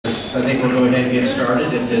So I think we'll go ahead and get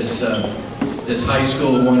started at this High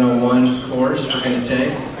School 101 course we're going to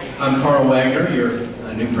take. I'm Carl Wagner, your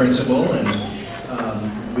new principal, and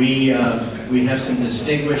we have some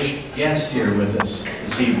distinguished guests here with us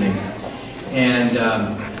this evening. And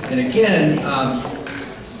again,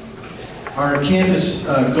 our campus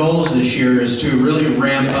goals this year is to really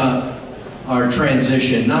ramp up our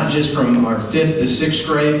transition, not just from our 5th to 6th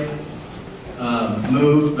grade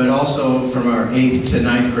move, but also from our 8th to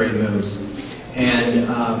 9th grade move. And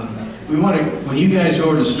we want to, when you guys go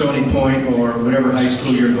over to Stony Point or whatever high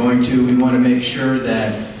school you're going to, we want to make sure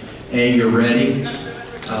that, A, you're ready.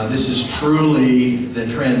 This is truly the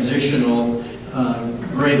transitional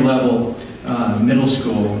grade level middle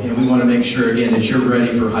school, and we want to make sure, again, that you're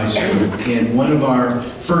ready for high school. And one of our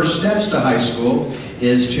first steps to high school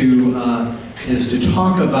is to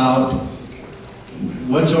talk about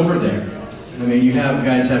what's over there. I mean, you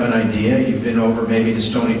guys have an idea. You've been over maybe to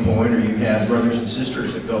Stony Point, or you have brothers and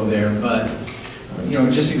sisters that go there, but you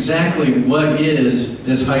know, just exactly what is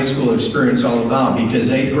this high school experience all about?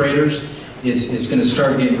 Because 8th graders, it's going to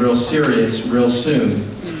start getting real serious real soon,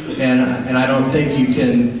 and I don't think you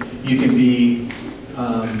can be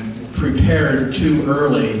prepared too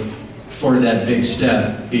early for that big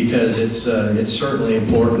step, because it's certainly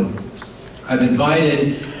important. I've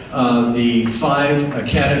invited the 5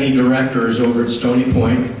 academy directors over at Stony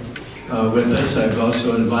Point with us. I've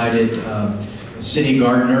also invited Cindy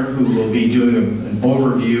Gardner, who will be doing an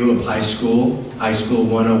overview of high school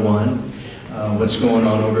 101, what's going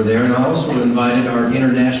on over there. And I also invited our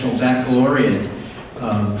International Baccalaureate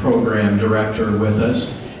program director with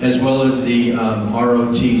us, as well as the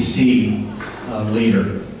ROTC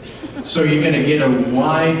leader. So you're going to get a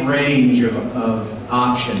wide range of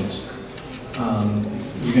options.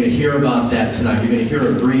 You're going to hear about that tonight. You're going to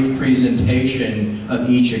hear a brief presentation of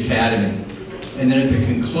each academy. And then at the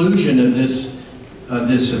conclusion of this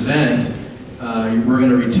event, we're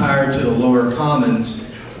going to retire to the lower commons,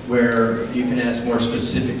 where you can ask more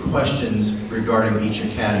specific questions regarding each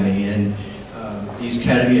academy. And these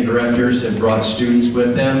academy directors have brought students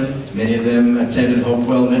with them. Many of them attended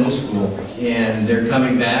Hopewell Middle School. And they're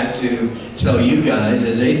coming back to tell you guys,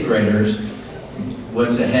 as 8th graders,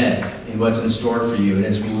 what's ahead and what's in store for you. And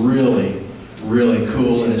it's really, really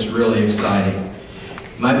cool, and it's really exciting.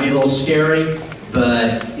 Might be a little scary,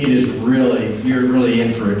 but it is really, you're really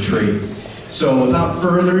in for a treat. So without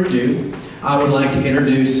further ado, I would like to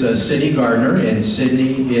introduce Cindy Gardner. And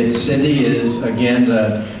Cindy is, again,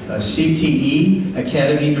 the CTE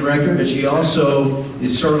Academy Director, but she also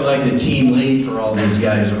is sort of like the team lead for all these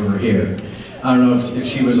guys over here. I don't know if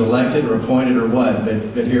she was elected or appointed or what,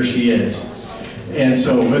 but here she is. And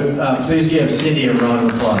so please give Cindy a round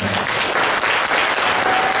of applause.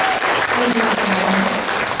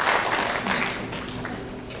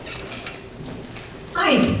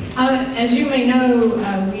 Hi. As you may know,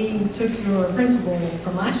 we took your principal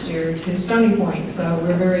from last year to Stony Point, so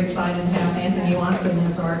we're very excited to have Anthony Watson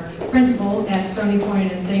as our principal at Stony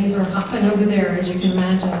Point, and things are hopping over there, as you can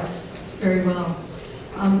imagine, very well.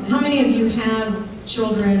 How many of you have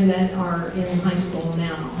children that are in high school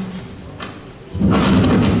now?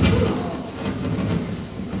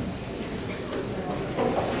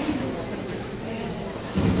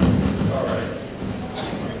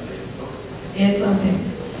 It's okay.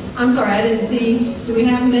 I'm sorry, I didn't see. Do we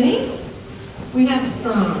have many? We have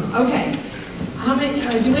some. Okay. How many?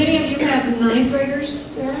 Do any of you have 9th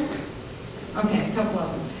graders there? Okay, a couple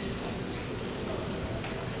of them.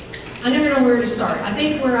 I never know where to start. I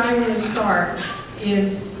think where I want to start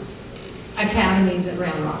is academies at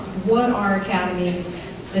Round Rock. What are academies?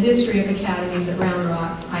 The history of academies at Round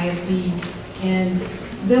Rock ISD, and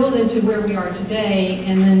build into where we are today.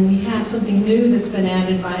 And then we have something new that's been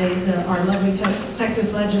added by our lovely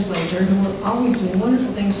Texas legislature, who are always doing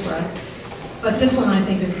wonderful things for us. But this one I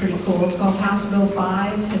think is pretty cool. It's called House Bill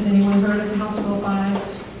 5. Has anyone heard of House Bill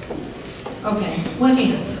 5? Okay, one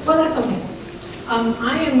hand. Well, that's okay.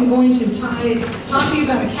 I am going to talk to you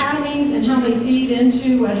about academies and how they feed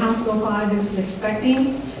into what House Bill 5 is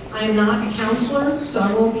expecting. I am not a counselor, so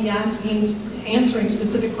I won't be answering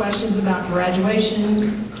specific questions about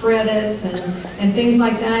graduation credits and things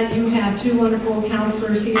like that. You have 2 wonderful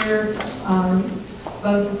counselors here,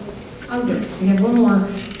 both, oh good, we have one more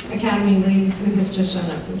academy lead who has just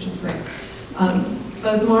shown up, which is great.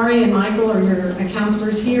 Both Mari and Michael are your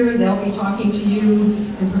counselors here. They'll be talking to you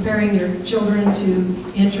and preparing your children to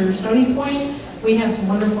enter Stony Point. We have some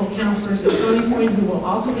wonderful counselors at Stony Point who will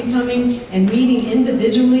also be coming and meeting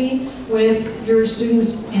individually with your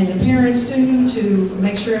students and the parents too, to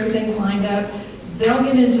make sure everything's lined up. They'll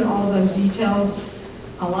get into all of those details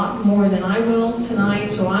a lot more than I will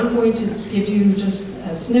tonight, so I'm going to give you just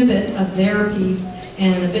a snippet of their piece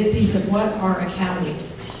and a big piece of what are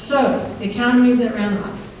academies. So, the academies at Round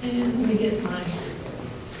Rock. And let me get my...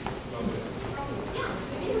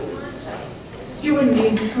 If you wouldn't be...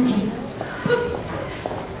 Okay. So,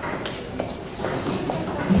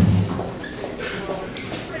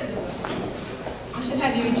 I should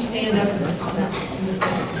have you each stand up as I call that.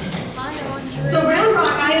 So Round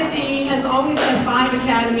Rock ISD has always had 5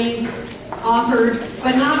 academies offered,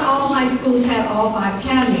 but not all high schools have all 5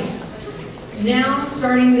 academies. Now,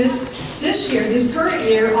 starting this current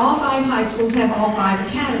year, all 5 high schools have all 5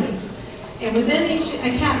 academies. And within each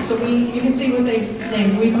academy, so you can see what they've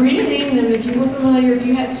named. We've renamed them. If you were familiar, if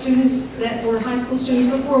you had students that were high school students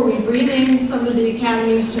before, we've renamed some of the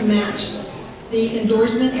academies to match the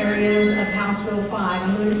endorsement areas of House Bill 5.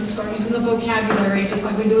 I'm going to start using the vocabulary just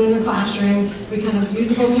like we do in the classroom. We kind of use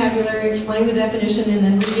the vocabulary, explain the definition, and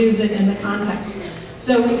then reuse it in the context.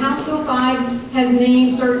 So House Bill 5 has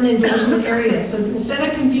named certain endorsement areas. So instead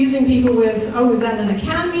of confusing people with, oh, is that an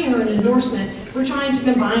academy or an endorsement, we're trying to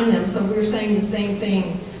combine them. So we're saying the same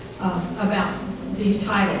thing about these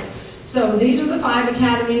titles. So these are the 5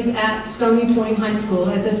 academies at Stony Point High School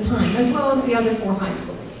at this time, as well as the other 4 high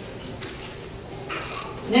schools.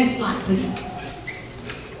 Next slide, please.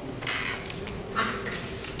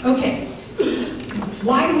 Okay.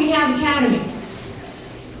 Why do we have academies?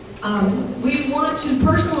 We want to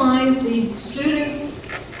personalize the students'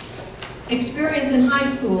 experience in high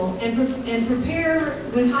school and prepare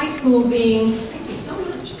with high school being, thank you so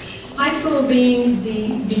much, high school being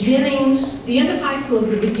the beginning, the end of high school is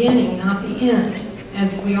the beginning, not the end.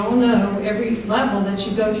 As we all know, every level that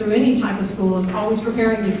you go through any type of school is always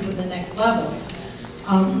preparing you for the next level.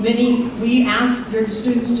 We ask their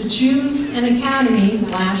students to choose an academy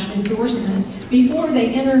 / endorsement before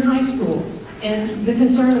they enter high school. And the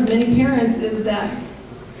concern of many parents is that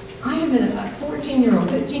I have a 14-year-old,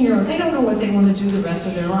 15-year-old, they don't know what they want to do the rest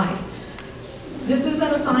of their life. This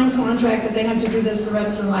isn't a signed contract that they have to do this the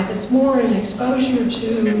rest of their life. It's more an exposure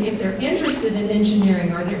to if they're interested in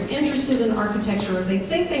engineering or they're interested in architecture or they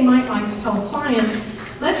think they might like health science.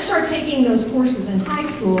 Let's start taking those courses in high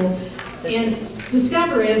school and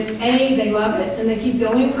discover if A, they love it and they keep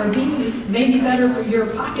going, or B, maybe better for your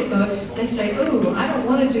pocketbook, they say, ooh, I don't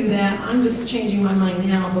want to do that, I'm just changing my mind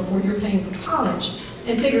now before you're paying for college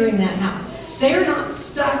and figuring that out. They're not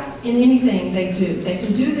stuck in anything they do. They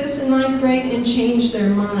can do this in 9th grade and change their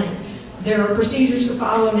mind. There are procedures to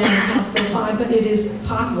follow now in House Bill 5, but it is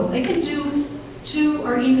possible. They can do 2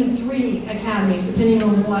 or even 3 academies, depending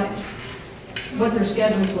on what their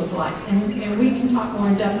schedules look like. And we can talk more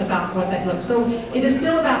in depth about what that looks. So it is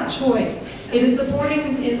still about choice. It is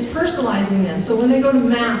supporting, it is personalizing them. So when they go to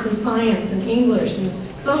math and science and English and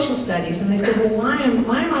social studies, and they say, well, why am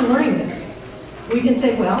I learning this? We can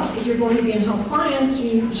say, well, if you're going to be in health science,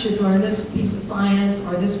 you should learn this piece of science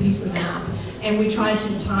or this piece of math. And we try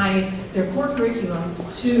to tie their core curriculum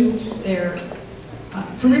to their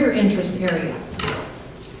career interest area.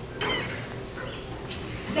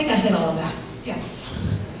 I think I hit all of that. Yes.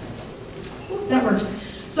 That works.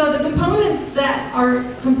 So the components that are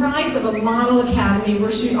comprised of a model academy,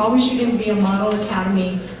 we're always shooting to be a model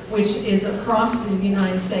academy, which is across the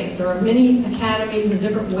United States. There are many academies and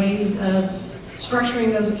different ways of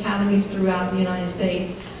structuring those academies throughout the United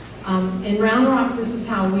States. In Round Rock, this is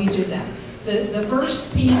how we do that. The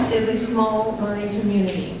first piece is a small learning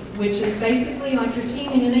community, which is basically like your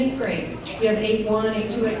teaming in 8th grade. We have 8-1,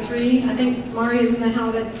 8-2, 8-3. I think, Mari, isn't that how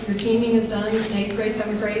that your teaming is done in 8th grade,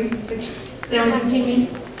 7th grade, 6th? They don't have teaming?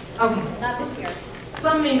 Okay. Not this year.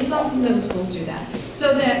 Some middle schools do that.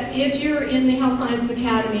 So that if you're in the Health Science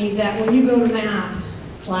Academy, that when you go to math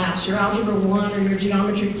class, your Algebra 1 or your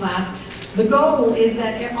geometry class, the goal is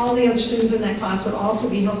that all the other students in that class would also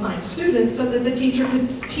be health science students so that the teacher could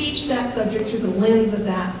teach that subject through the lens of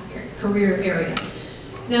that career area.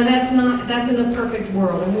 Now that's in a perfect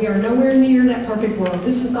world, and we are nowhere near that perfect world.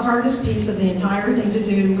 This is the hardest piece of the entire thing to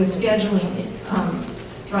do with scheduling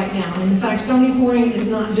right now. And in fact, Stony Point is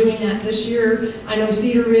not doing that this year. I know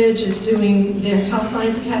Cedar Ridge is doing their Health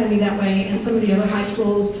Science Academy that way, and some of the other high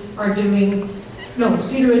schools are doing, no,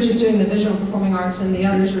 Cedar Ridge is doing the visual and performing arts, and the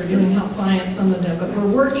others are doing health science, some of them. But we're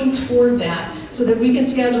working toward that so that we can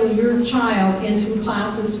schedule your child into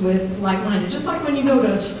classes with like-minded. Just like when you go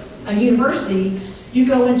to a university, you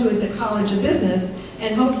go into the College of Business,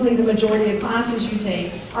 and hopefully the majority of classes you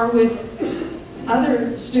take are with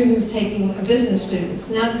other students taking business students.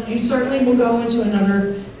 Now, you certainly will go into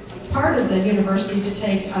another part of the university to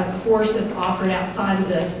take a course that's offered outside of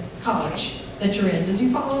the college that you're in. Does you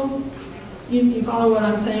follow? You follow what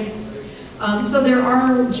I'm saying? So there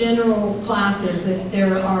are general classes if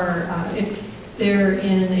they're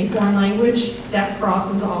in a foreign language, that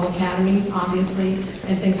crosses all academies, obviously,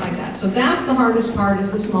 and things like that. So that's the hardest part,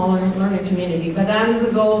 is the smaller learning community, but that is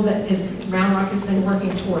a goal that Round Rock has been working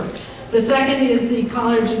toward. The second is the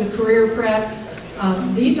college and the career prep.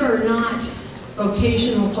 These are not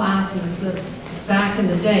vocational classes back in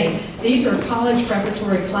the day. These are college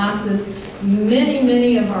preparatory classes.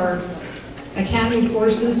 Many of our academy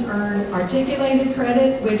courses earn articulated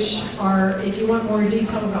credit, which are, if you want more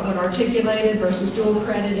detail about what articulated versus dual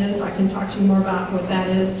credit is, I can talk to you more about what that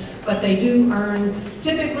is. But they do earn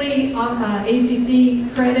typically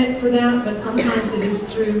ACC credit for that, but sometimes it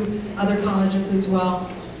is through other colleges as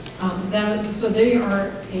well. So they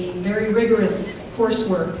are a very rigorous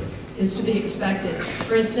coursework is to be expected.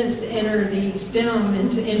 For instance, to enter the STEM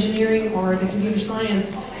into engineering or the computer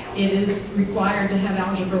science, it is required to have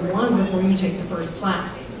Algebra 1 before you take the first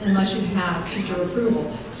class, unless you have teacher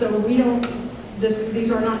approval. So we don't,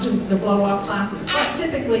 these are not just the blow-up classes, but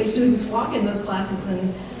typically students walk in those classes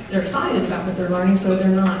and they're excited about what they're learning, so they're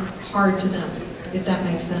not hard to them, if that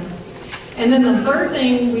makes sense. And then the third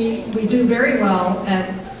thing we do very well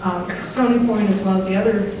at Stony Point, as well as the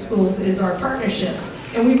other schools, is our partnerships.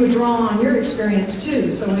 And we would draw on your experience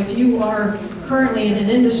too. So if you are currently in an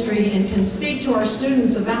industry and can speak to our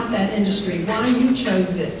students about that industry, why you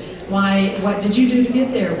chose it, what did you do to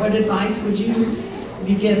get there, what advice would you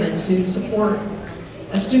be given to support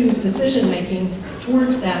a student's decision making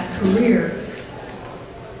towards that career,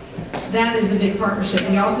 that is a big partnership.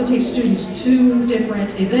 We also take students to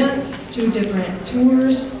different events, to different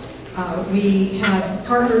tours. We have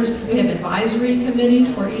partners, we have advisory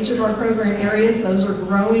committees for each of our program areas. Those are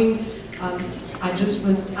growing. I just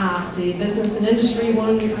was at the business and industry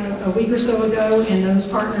one a week or so ago, and those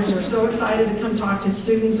partners are so excited to come talk to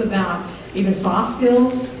students about even soft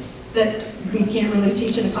skills that we can't really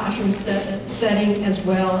teach in a classroom setting as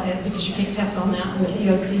well, because you can't test on that with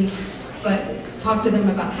EOC. But talk to them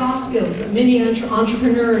about soft skills. Many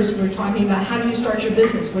entrepreneurs were talking about how do you start your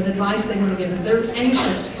business, what advice they want to give them. They're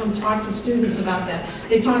anxious to come talk to students about that.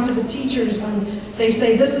 They talk to the teachers when they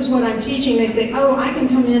say, this is what I'm teaching. They say, oh, I can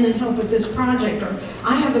come in and help with this project, or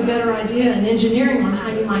I have a better idea in engineering on how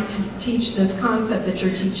you might teach this concept that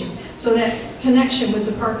you're teaching. So that connection with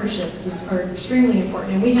the partnerships are extremely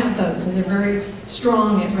important, and we have those, and they're very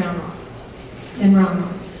strong at Round Rock.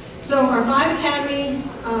 So our 5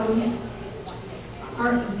 academies,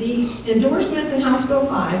 the endorsements in House Bill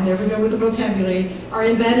 5, there we go with the vocabulary, are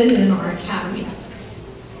embedded in our academies.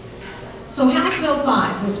 So House Bill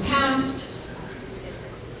 5 was passed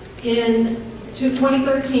in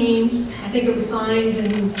 2013. I think it was signed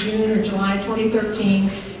in June or July 2013.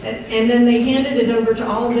 And then they handed it over to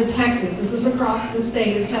all of the Texas, this is across the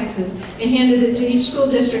state of Texas, and handed it to each school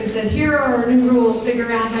district and said, here are our new rules,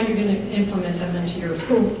 figure out how you're going to implement them into your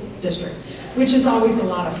school district, which is always a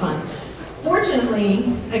lot of fun.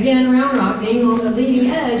 Fortunately, again, Round Rock being on the leading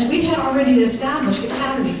edge, we had already established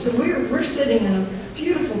academies, so we're sitting in a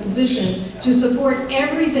beautiful position to support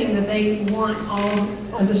everything that they want all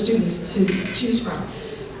of the students to choose from.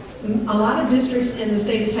 A lot of districts in the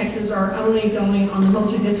state of Texas are only going on the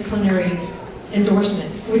multidisciplinary endorsement,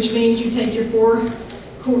 which means you take your four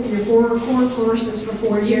core courses for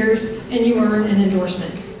 4 years and you earn an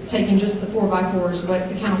endorsement, taking just the 4x4s, what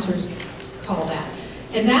the counselors call that.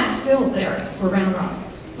 And that's still there for Round Rock.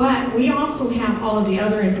 But we also have all of the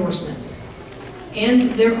other endorsements. And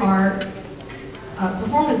there are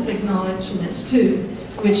performance acknowledgements too,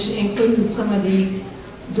 which include some of the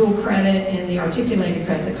dual credit and the articulated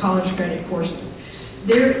credit, the college credit courses.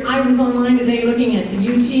 I was online today looking at the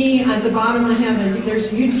UT. At the bottom I have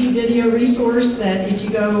there's a UT video resource that if you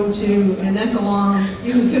go to, and that's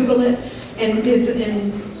you can Google it, and it's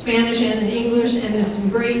in Spanish and in English, and there's some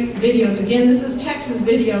great videos. Again, this is Texas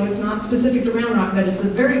video, it's not specific to Round Rock, but it's a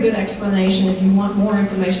very good explanation if you want more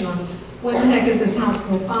information on what the heck is this House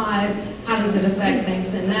Bill 5, how does it affect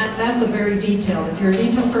things, and that's a very detailed. If you're a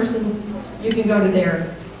detailed person, you can go to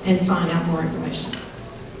there and find out more information.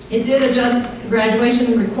 It did adjust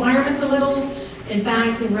graduation requirements a little. In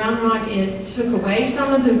fact, in Round Rock, it took away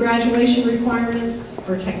some of the graduation requirements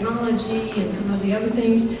for technology and some of the other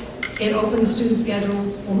things. It opened the student schedule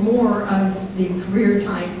for more of the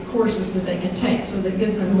career-type courses that they can take, so that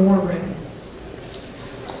gives them more room.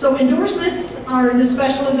 So endorsements are the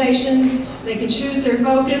specializations. They can choose their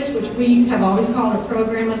focus, which we have always called a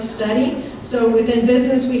program of study. So within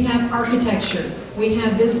business, we have architecture, we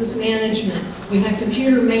have business management, we have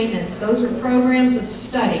computer maintenance. Those are programs of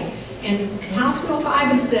study. And House Bill 5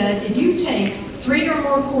 has said, if you take 3 or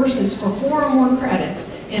more courses for 4 or more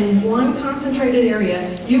credits, in one concentrated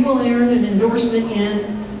area, you will earn an endorsement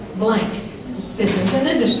in blank, business and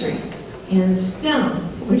industry, in STEM,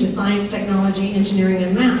 which is science, technology, engineering,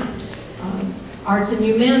 and math, arts and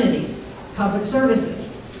humanities, public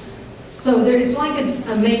services. So it's like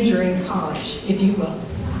a major in college, if you will.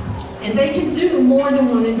 And they can do more than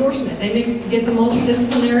one endorsement. They may get the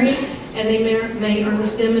multidisciplinary, and they may earn a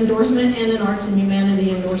STEM endorsement and an arts and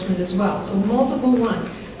humanity endorsement as well. So multiple ones.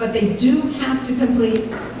 But they do have to complete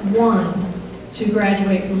one to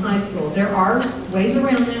graduate from high school. There are ways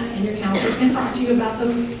around that, and your counselor can talk to you about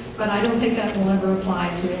those, but I don't think that will ever apply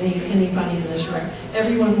to anybody in this room.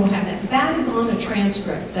 Everyone will have that. That is on a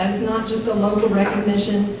transcript. That is not just a local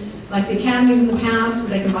recognition like the academies in the past,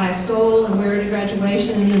 where they can buy a stole and wear it at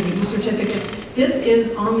graduation and then give you certificates. This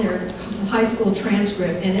is on their high school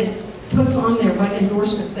transcript, and it puts on there what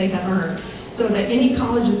endorsements they have earned, so that any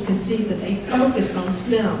colleges can see that they focused on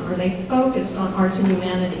STEM, or they focused on arts and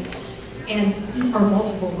humanity, or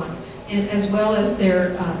multiple ones, and as well as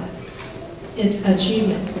their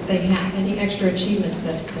achievements that they have, any extra achievements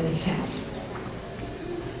that they have.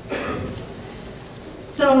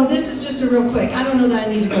 So this is just a real quick, I don't know that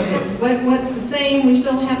I need to go through. What's the same? We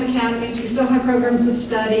still have academies, we still have programs of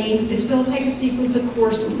study, they still take a sequence of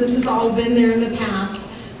courses. This has all been there in the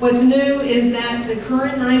past. What's new is that the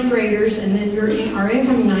current ninth graders, and then our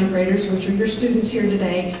incoming ninth graders, which are your students here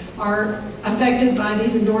today, are affected by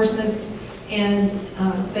these endorsements, and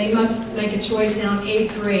they must make a choice now in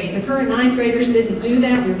 8th grade. The current ninth graders didn't do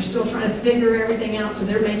that. We were still trying to figure everything out, so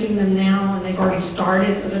they're making them now, and they've already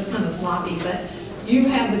started, so that's kind of sloppy. But you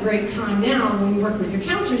have the great time now when you work with your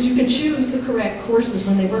counselors. You can choose the correct courses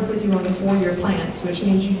when they work with you on the 4-year plans, which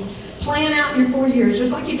means you plan out your 4 years,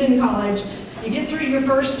 just like you did in college. You get through your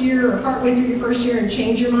first year or partway through your first year and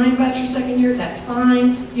change your mind about your second year, that's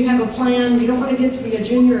fine. You have a plan. You don't want to get to be a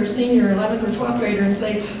junior or senior or 11th or 12th grader and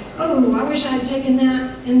say, oh, I wish I had taken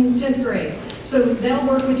that in 10th grade. So they'll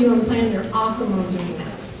work with you on the plan. They're awesome on doing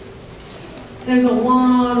that. There's a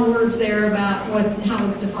lot of words there about how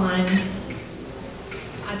it's defined.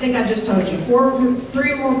 I think I just told you,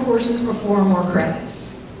 3 or more courses for 4 or more credits.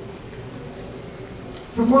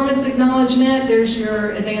 Performance acknowledgement, there's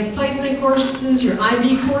your advanced placement courses, your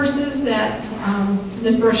IB courses that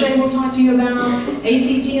Ms. Brochet will talk to you about,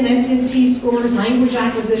 ACT and SAT scores, language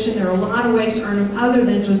acquisition. There are a lot of ways to earn them other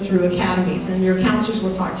than just through academies, and your counselors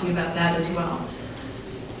will talk to you about that as well.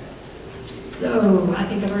 So I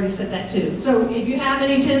think I've already said that too. So if you have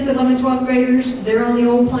any 10th, 11th, 12th graders, they're on the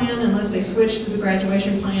old plan unless they switch to the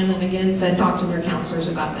graduation plan, and again, they talk to their counselors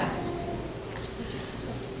about that.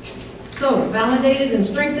 So, validated and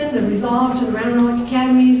strengthened and resolved to the Round Rock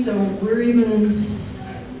Academy, so we're even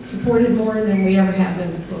supported more than we ever have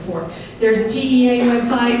been before. There's a TEA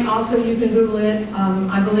website, also you can Google it.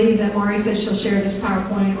 I believe that Mari said she'll share this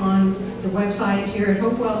PowerPoint on the website here at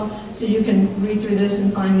Hopewell, so you can read through this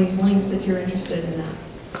and find these links if you're interested in that.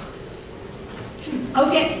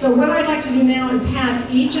 Okay, so what I'd like to do now is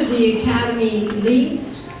have each of the academy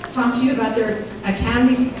leads talk to you about their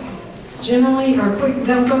academies generally, or quick,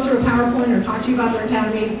 they'll go through a PowerPoint or talk to you about their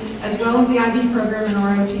academies, as well as the IB program and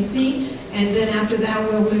ROTC, and then after that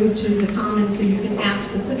we'll move to the comments so you can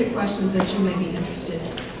ask specific questions that you may be interested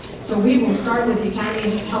in. So we will start with the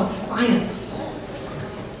Academy of Health Science,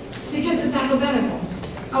 because it's alphabetical.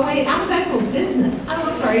 Oh wait, alphabetical is business. Oh,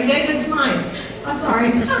 I'm sorry, David's mine. I'm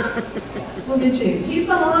sorry. We'll get you. He's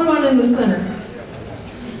the long one in the center.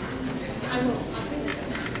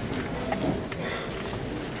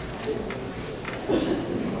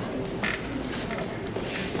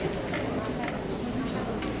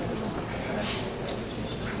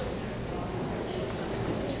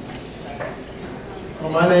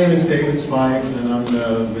 Well, my name is David Smythe, and I'm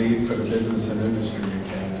the lead for the Business and Industry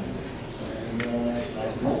Academy. And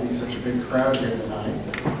nice to see such a big crowd here tonight.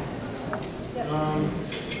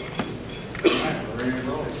 We're ready to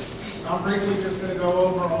roll. I'm briefly just going to go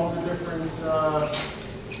over all the different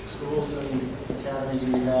schools and academies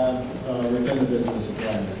we have within the Business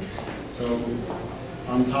Academy. So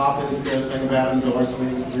on top is the thing about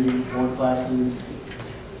endorsements, 4 classes,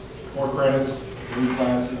 4 credits, 3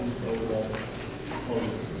 classes over the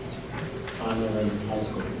time they're in high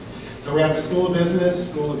school. So we have the School of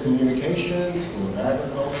Business, School of Communication, School of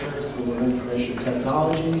Agriculture, School of Information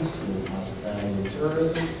Technology, School of Hospitality and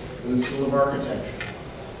Tourism, and the School of Architecture.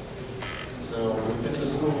 So within the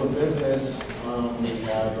School of Business, we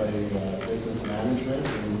have a business management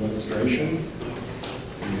and administration,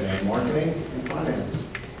 we have marketing and finance.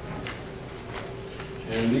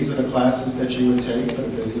 And these are the classes that you would take for the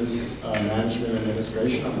business management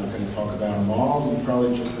administration. I'm not going to talk about them all. You're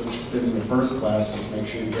probably just interested in the first class, just make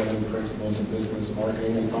sure you get in the principles of business,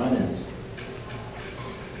 marketing, and finance.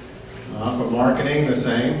 For marketing, the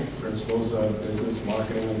same. Principles of business,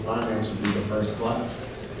 marketing, and finance would be the first class.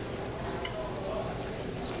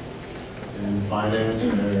 And finance,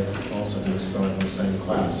 they're also going to start in the same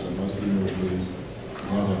class, so most of you will be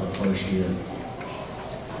together the first year.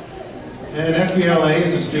 And FBLA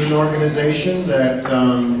is a student organization that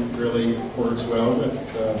really works well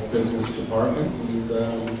with the business department, and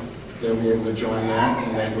they'll be able to join that.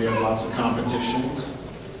 And then we have lots of competitions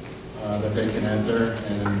that they can enter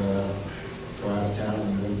and go out of town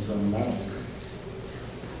and win some medals.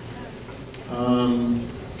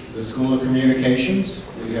 The School of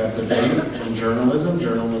Communications, we have debate and journalism.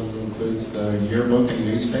 Journalism includes the yearbook and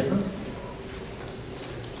newspaper.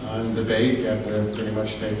 On debate, you have to pretty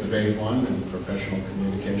much take debate 1 and professional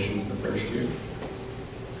communications the first year.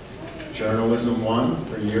 Journalism 1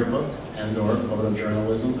 for yearbook and/or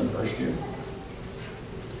photojournalism the first year.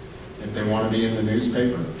 If they want to be in the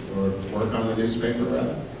newspaper or work on the newspaper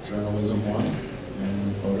rather, journalism 1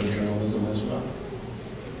 and photojournalism as well.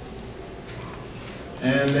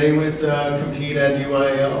 And they would compete at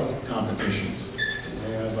UIL competitions.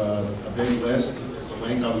 They have a big list. There's a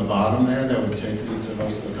link on the bottom there that would take you to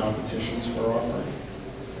most of the competitions we're offering.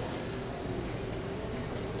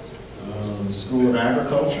 School of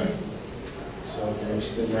Agriculture. So if they're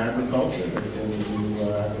interested in agriculture, they can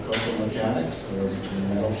do agricultural mechanics or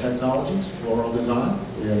metal technologies, floral design.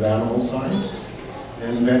 We have animal science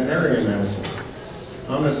and veterinary medicine.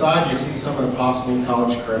 On the side, you see some of the possible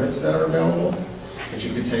college credits that are available that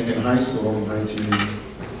you could take in high school and bring to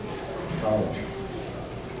college.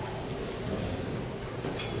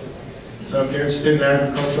 So if you're interested in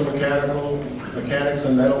agricultural mechanics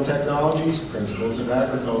and metal technologies, Principles of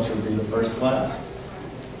Agriculture would be the first class.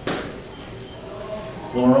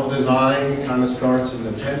 Floral design kind of starts in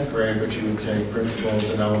the 10th grade, but you would take Principles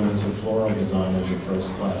and Elements of Floral Design as your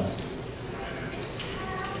first class.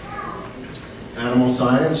 Animal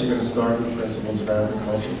science, you're going to start with Principles of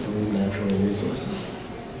Agriculture, Food, Natural Resources.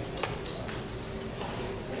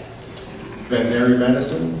 Veterinary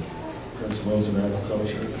medicine, Principles of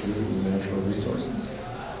Agriculture, Food, and Natural Resources.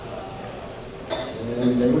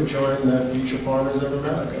 And they would join the Future Farmers of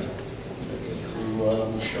America. They get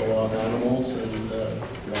to show off animals and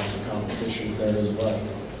lots of competitions there as well.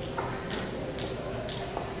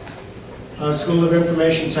 School of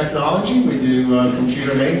Information Technology, we do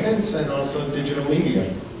computer maintenance and also digital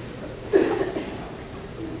media.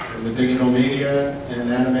 In the digital media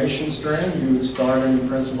and animation strand, you would start in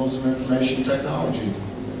Principles of Information Technology.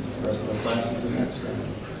 There's the rest of the classes in that strand.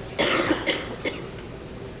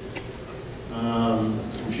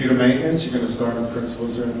 Computer maintenance, you're going to start with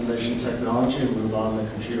Principles of Information Technology and move on to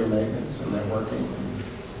computer maintenance and networking and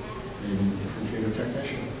maybe computer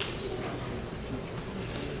technician.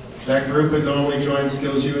 That group would normally join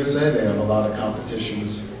Skills USA. They have a lot of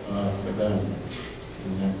competitions with them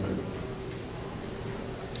in that group.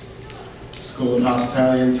 School of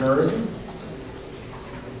Hospitality and Tourism.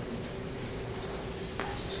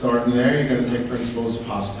 Starting there, you're going to take Principles of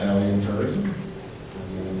Hospitality and Tourism,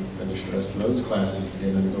 and then finish the rest of those classes to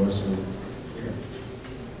get an endorsement here.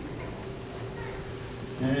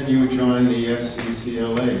 And you would join the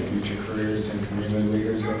FCCLA, Future Careers and Community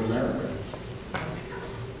Leaders of America.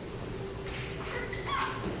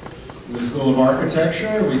 In the School of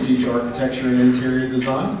Architecture, we teach architecture and interior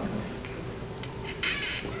design.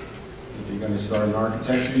 If you're going to start in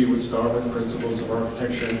architecture, you would start with Principles of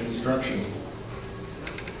Architecture and Construction.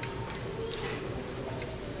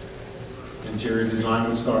 Interior design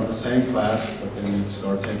would start in the same class, but then you'd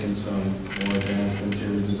start taking some more advanced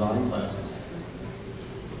interior design classes.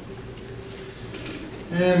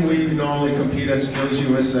 And we normally compete at Skills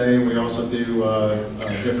USA. We also do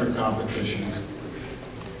different competitions.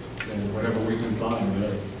 And whatever we can find,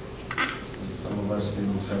 really. And some of our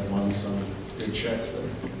students have won some good checks there.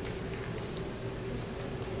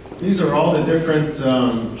 These are all the different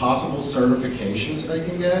possible certifications they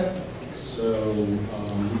can get. So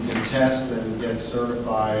you can test and get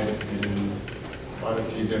certified in quite a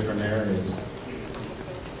few different areas.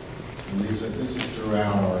 And this is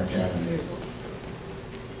throughout our academy.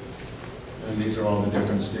 And these are all the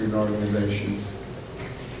different student organizations.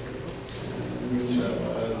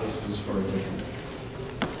 This is for a different.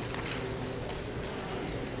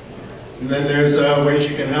 And then there's ways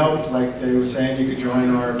you can help. Like they were saying, you could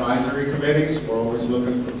join our advisory committees. We're always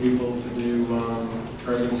looking for people to do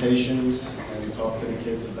presentations and talk to the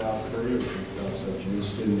kids about careers and stuff. So if you're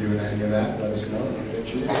interested in doing any of that, let us know. We'll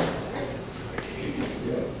get you there.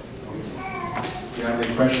 you have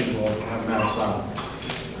any questions, we'll have them outside. All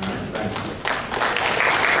right, thanks.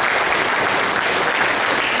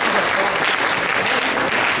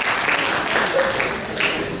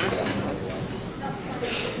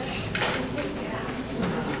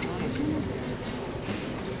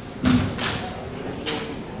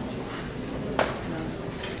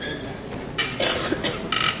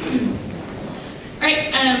 Sorry,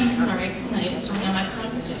 I'm not used to turning on my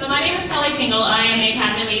phone. So my name is Kelly Tingle. I am the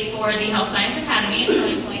Academy Lead for the Health Science Academy at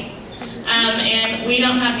Stony Point. And we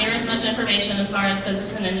don't have near as much information as far as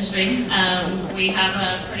business and industry. We have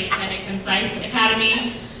a pretty kind of concise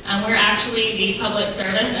academy. We're actually the public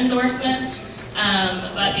service endorsement,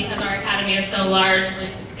 but because our academy is so large,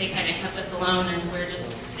 they kind of kept us alone, and we're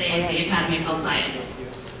just staying at the Academy of Health Science.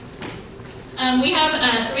 We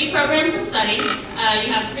have 3 programs of study.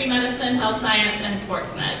 You have pre-medicine, health science, and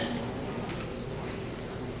sports med.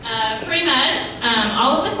 Pre-med,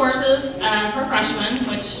 all of the courses for freshmen,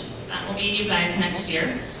 which that will be you guys next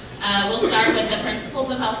year, we'll start with the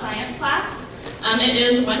Principles of Health Science class. It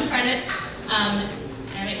is 1 credit,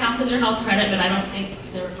 and it counts as your health credit, but I don't think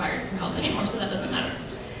they're required for health anymore, so that doesn't matter.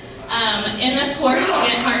 In this course, you'll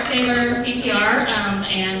get HeartSaver CPR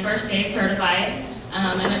and First Aid certified,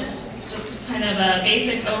 and it's just kind of a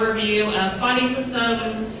basic overview of body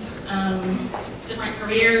systems, different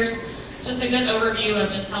careers. It's just a good overview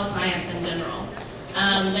of just health science in general.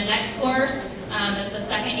 The next course is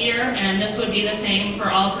the 2nd year, and this would be the same for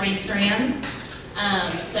all 3 strands.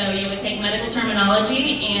 So you would take medical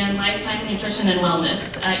terminology and lifetime nutrition and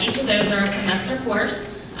wellness. Each of those are a semester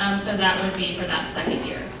course, so that would be for that 2nd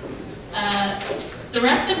year. The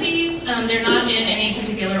rest of these, they're not in any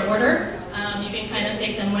particular order. You can kind of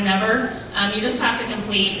take them whenever. You just have to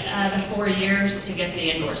complete the 4 years to get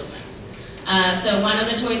the endorsement. So one of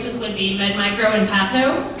the choices would be Med Micro and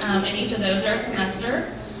Patho, and each of those are a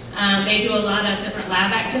semester. They do a lot of different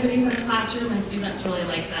lab activities in the classroom, and students really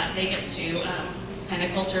like that. They get to kind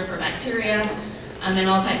of culture for bacteria and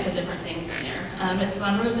all types of different things in there. Ms.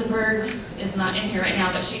 von Rosenberg is not in here right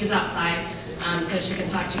now, but she is outside, so she can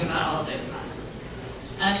talk to you about all of those classes.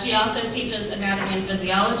 She also teaches anatomy and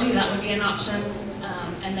physiology. That would be an option.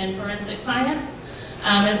 And then forensic science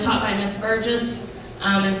is taught by Ms. Burgess,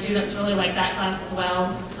 and students really like that class as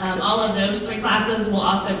well. All of those 3 classes will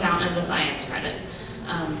also count as a science credit.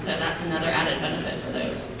 So that's another added benefit for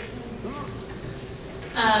those.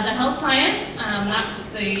 The health science, that's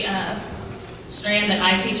the strand that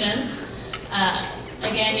I teach in.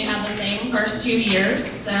 Again, you have the same first 2 years.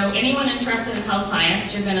 So anyone interested in health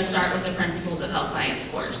science, you're going to start with the Principles of Health Science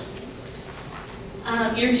course.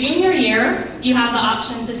 Your junior year, you have the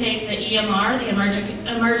option to take the EMR, the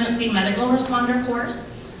Emergency Medical Responder course,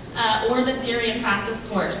 or the Theory and Practice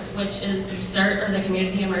course, which is the CERT, or the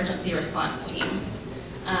Community Emergency Response Team.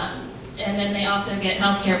 And then they also get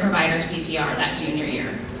Healthcare Provider CPR that junior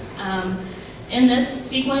year. In this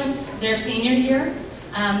sequence, their senior year,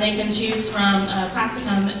 they can choose from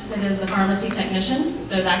practicum, that is the pharmacy technician,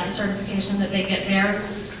 so that's a certification that they get there.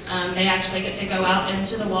 They actually get to go out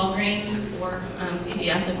into the Walgreens or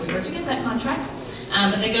CVS if we were to get that contract.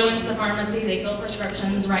 But they go into the pharmacy, they fill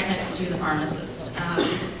prescriptions right next to the pharmacist.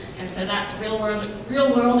 And so that's real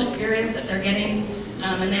world experience that they're getting,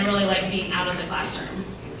 and they really like being out of the classroom.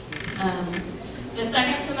 The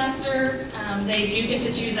 2nd semester, they do get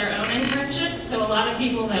to choose their own internship. So a lot of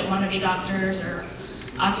people that want to be doctors or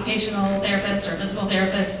occupational therapists or physical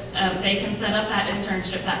therapists, they can set up that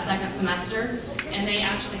internship that 2nd semester, and they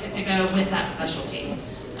actually get to go with that specialty.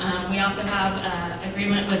 We also have an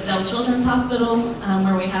agreement with Dell Children's Hospital,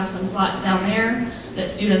 where we have some slots down there that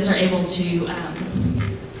students are able to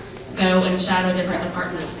go and shadow different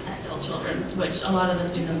departments at Dell Children's, which a lot of the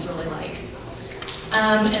students really like.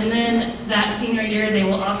 And then that senior year, they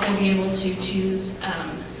will also be able to choose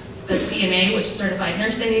the CNA, which is Certified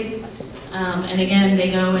Nurse Aide. And again, they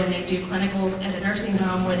go and they do clinicals at a nursing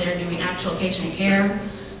home where they're doing actual patient care.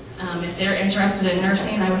 If they're interested in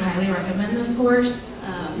nursing, I would highly recommend this course.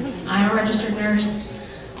 I'm a registered nurse,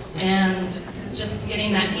 and just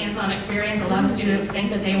getting that hands-on experience, a lot of students think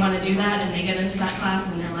that they want to do that, and they get into that class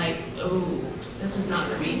and they're like, oh, this is not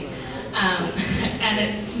for me. And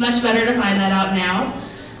it's much better to find that out now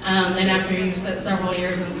than after you've spent several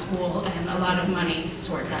years in school and a lot of money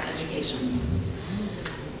towards that education.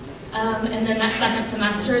 And then that 2nd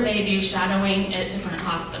semester, they do shadowing at different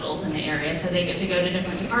hospitals in the area. So they get to go to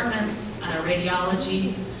different departments,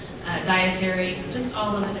 radiology, dietary, just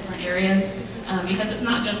all of the different areas, because it's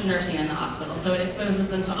not just nursing in the hospital. So it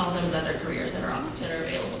exposes them to all those other careers that are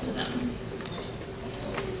available to them.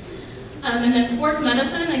 And then sports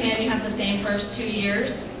medicine, again, you have the same first 2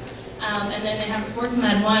 years. And then they have Sports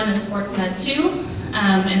Med 1 and Sports Med 2,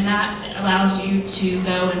 and that allows you to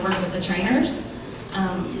go and work with the trainers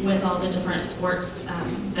with all the different sports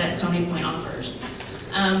that Stony Point offers.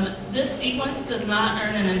 This sequence does not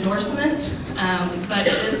earn an endorsement, but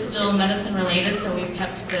it is still medicine related, so we've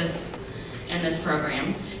kept this in this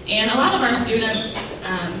program. And a lot of our students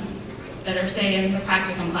that are, say, in the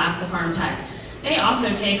practicum class, the Pharm Tech, they also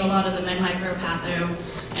take a lot of the med micro patho,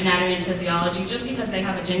 anatomy and physiology, just because they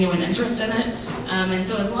have a genuine interest in it. And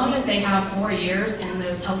so as long as they have 4 years in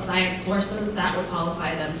those health science courses, that would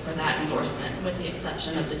qualify them for that endorsement, with the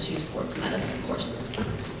exception of the 2 sports medicine courses.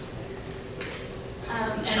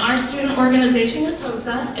 And our student organization is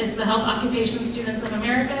HOSA. It's the Health Occupation Students of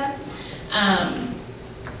America.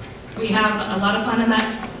 We have a lot of fun in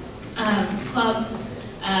that club.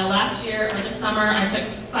 Last year, or this summer, I took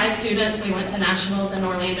 5 students. We went to nationals in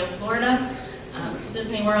Orlando, Florida, to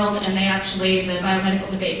Disney World, and the biomedical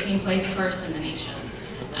debate team placed first in the nation.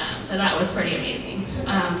 So that was pretty amazing.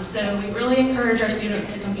 So we really encourage our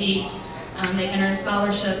students to compete. They can earn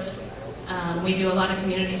scholarships. We do a lot of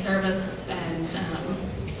community service and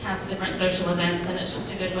have different social events, and it's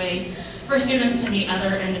just a good way for students to meet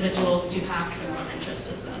other individuals who have similar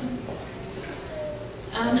interests as them.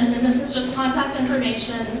 And then this is just contact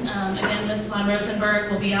information. Again, Ms. Von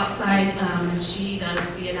Rosenberg will be outside, and she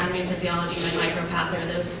does the anatomy and physiology, med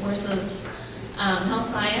micropatho, those courses. Health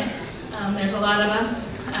science, there's a lot of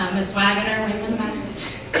us. Ms. Wagoner, wave in the back.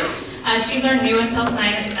 She's our newest health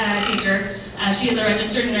science teacher. She is a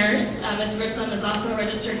registered nurse. Ms. Grissom is also a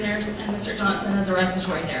registered nurse, and Mr. Johnson is a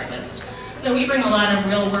respiratory therapist. So we bring a lot of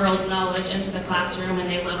real-world knowledge into the classroom, and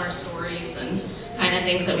they love our stories and kind of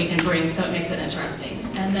things that we can bring, so it makes it interesting.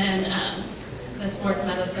 And then the sports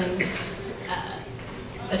medicine,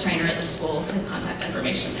 the trainer at the school, his contact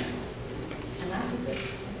information there. And that is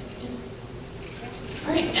it. Yes.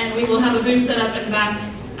 All right, and we will have a booth set up in the back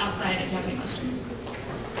outside if you have any questions.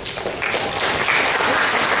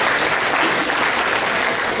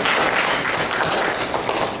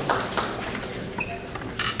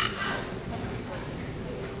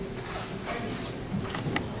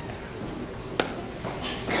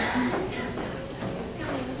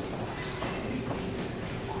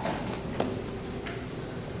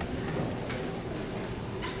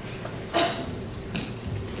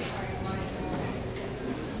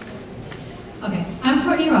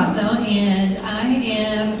 And I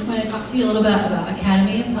am going to talk to you a little bit about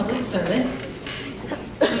Academy of Public Service.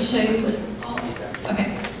 Let me show you what it's all about.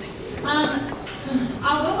 Okay.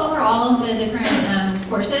 I'll go over all of the different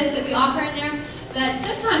courses that we offer in there, but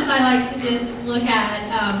sometimes I like to just look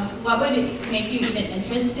at what would make you even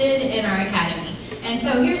interested in our academy. And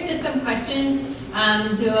so here's just some questions.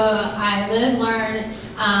 Do I live, learn,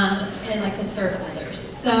 and like to serve others?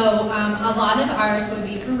 So a lot of ours would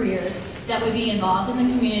be careers that would be involved in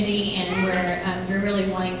the community and where you're really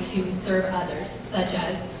wanting to serve others, such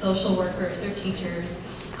as social workers or teachers,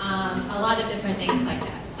 a lot of different things like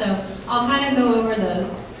that. So I'll kind of go over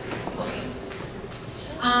those for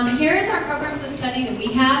you. Here's our programs of study that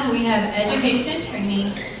we have. We have education and training,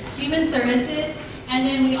 human services, and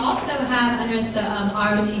then we also have under us the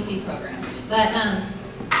ROTC program. But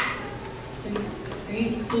so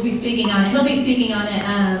we'll be speaking on it. He'll be speaking on it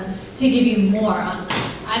to give you more on that.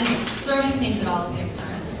 I'm throwing things at all of you,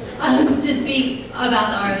 sorry, to speak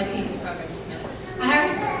about the ROTC program just a minute. I heard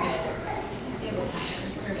it. It will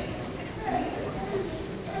happen.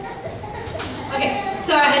 Okay,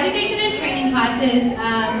 so our education and training classes,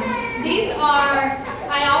 these are,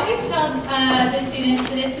 I always tell the students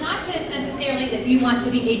that it's not just necessarily that you want to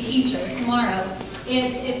be a teacher tomorrow.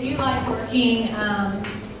 It's if you like working,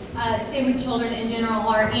 say with children in general,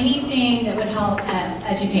 or anything that would help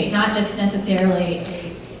educate, not just necessarily a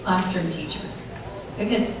classroom teacher.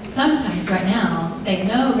 Because sometimes right now, they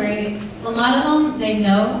know a lot of them, they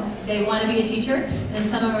know they want to be a teacher, and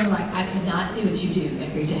some of them are like, I could not do what you do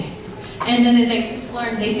every day. And then they just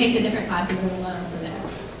learn, they take the different classes and learn from there.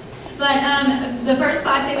 But the first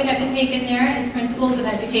class they would have to take in there is Principles of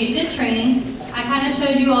Education and Training. I kind of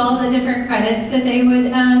showed you all the different credits that they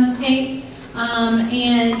would take.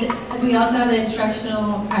 And we also have the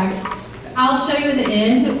instructional practice. I'll show you at the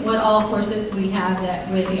end what all courses we have that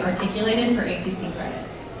would be articulated for ACC credits.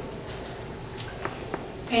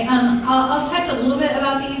 Okay, I'll touch a little bit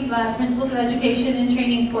about these Principles of Education and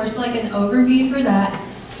Training course, like an overview for that.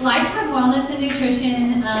 Lifetime Wellness and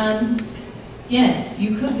Nutrition. Yes,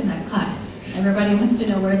 you cook in that class. Everybody wants to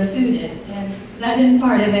know where the food is, and that is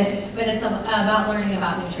part of it, but it's about learning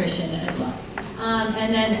about nutrition as well.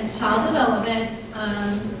 And then Child Development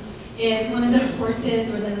is one of those courses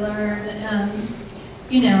where they learn,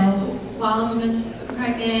 you know, while a woman's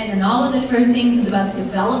pregnant and all of the different things about the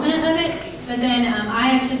development of it. But then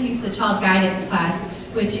I actually teach the child guidance class,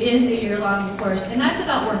 which is a year-long course, and that's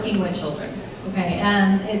about working with children. Okay,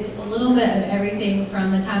 it's a little bit of everything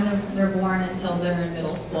from the time they're born until they're in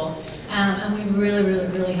middle school, and we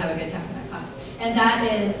really have a good time in that class. And that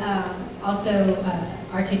is also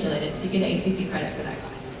articulated, so you get ACC credit for that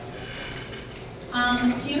class.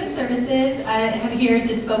 Human Services, I have here is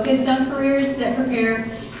just focused on careers that prepare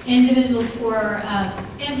individuals for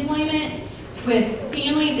employment with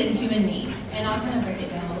families and human needs. And I'll kind of break it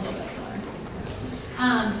down a little bit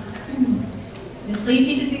more. Ms. Lee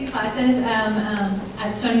teaches these classes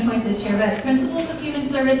at Stony Point this year, but Principles of Human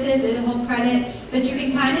Services is a whole credit, but you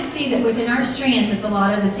can kind of see that within our strands, it's a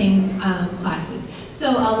lot of the same classes. So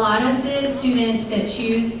a lot of the students that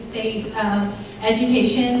choose, say,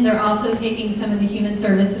 education, they're also taking some of the human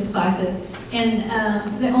services classes. And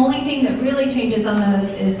the only thing that really changes on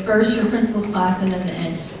those is first your principles class and then the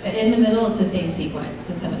end. But in the middle, it's the same sequence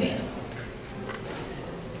as some of the other ones.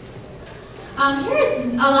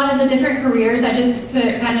 Here's a lot of the different careers. I just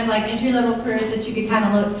put kind of like entry-level careers that you could kind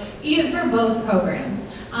of look, even for both programs.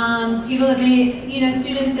 People that may,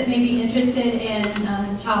 students that may be interested in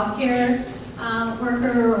childcare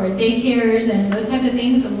worker or daycares and those types of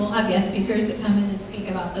things, and we'll have guest speakers that come in and speak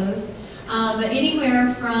about those. But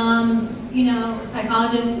anywhere from,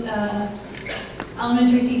 psychologists,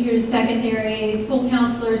 elementary teachers, secondary, school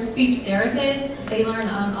counselors, speech therapists, they learn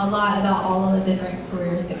a lot about all of the different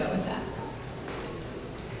careers that go with that.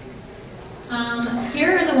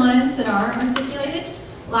 Here are the ones that are articulated.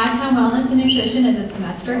 Lifetime Wellness and Nutrition is a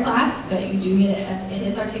semester class, but you do get it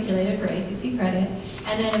is articulated for ACC credit.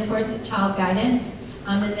 And then, of course, child guidance,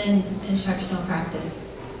 and then instructional practice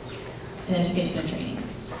and education and training.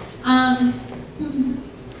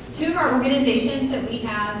 Two of our organizations that we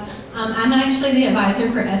have, I'm actually the advisor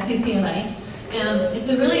for FCCLA. It's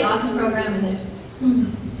a really awesome program, and if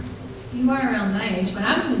you are around my age, when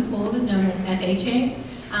I was in school, it was known as FHA,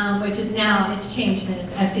 which is now, it's changed and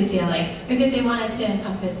it's FCCLA, because they wanted to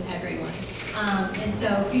encompass everyone. And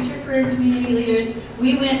so future career community leaders,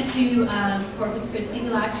 we went to Corpus Christi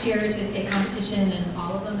last year to a state competition, and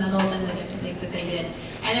all of the medals and the different things that they did.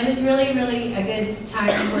 And it was really a good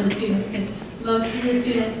time for the students, because most of the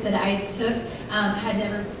students that I took had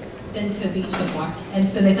never been to a beach before. And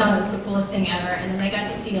so they thought it was the coolest thing ever. And then they got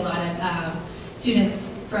to see a lot of students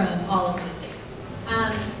from all over the states.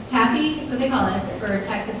 TAFE is what they call us, for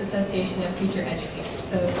Texas Association of Future Educators.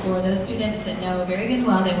 So for those students that know very good and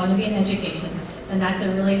well they want to be in education, then that's a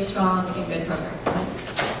really strong and good program.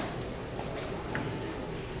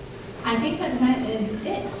 I think that is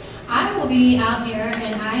it. I will be out here,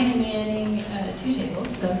 and I am manning 2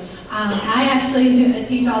 tables. So I actually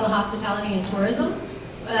teach all the hospitality and tourism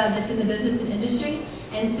that's in the business and industry.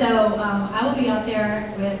 And so I will be out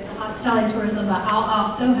there with hospitality and tourism, but I'll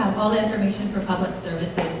also have all the information for public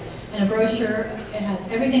services and a brochure. It has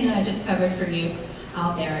everything that I just covered for you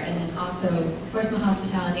out there, and then also personal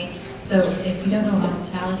hospitality. So if you don't know what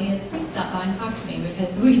hospitality is, please stop by and talk to me,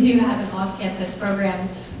 because we do have an off-campus program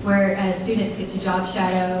where students get to job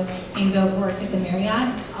shadow and go work at the Marriott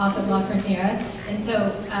off of La Frontera. And so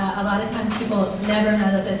a lot of times people never know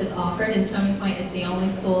that this is offered, and Stony Point is the only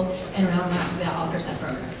school in Round Rock that offers that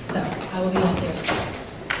program. So I will be out there as well.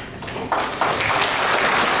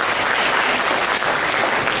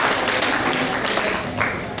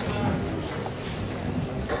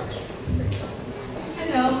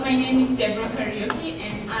 Hello, my name is Deborah Karaoke,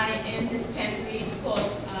 and I am the STEM lead for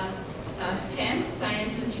STEM,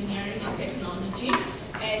 Science, Engineering, and Technology.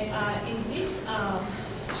 And in this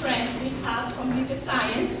strand, we have computer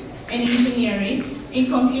science and engineering. In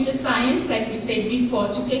computer science, like we said before,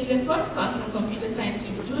 to take the first class in computer science,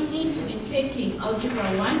 you do need to be taking Algebra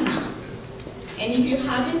 1 now. And if you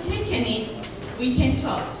haven't taken it, we can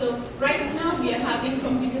talk. So right now we are having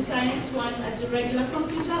computer science 1 as a regular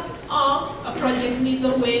computer, or a project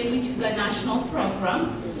Middle Way, which is a national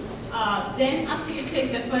program. Then after you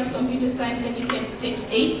take the first computer science, then you can take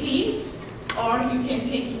AP, or you can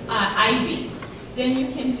take IB. Then you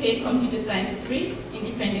can take computer science 3,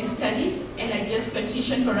 independent studies, and I just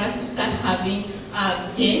petitioned for us to start having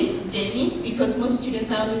gaming, because most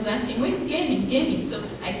students are always asking, what is gaming? Gaming. So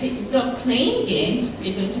I say, instead of playing games,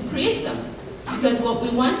 we're going to create them. Because what we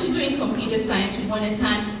want to do in computer science, we want to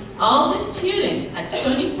turn all the students at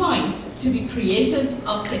Stony Point to be creators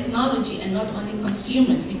of technology and not only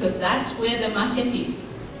consumers, because that's where the market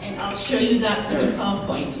is. And I'll show you that with a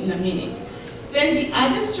PowerPoint in a minute. Then the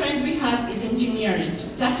other strand we have is engineering. To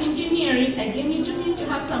start engineering, again, you do need to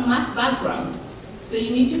have some math background. So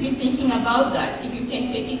you need to be thinking about that. If you can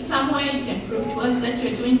take it somewhere, you can prove to us that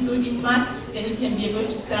you're doing good in math, then you can be able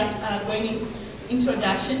to start going in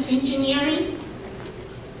introduction to engineering.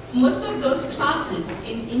 Most of those classes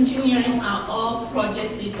in engineering are all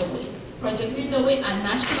Project Lead the Way. Project Lead the Way are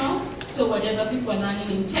national, so whatever people are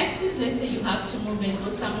learning in Texas, let's say you have to move and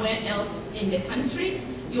go somewhere else in the country,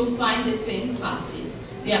 you'll find the same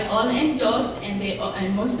classes. They are all endorsed,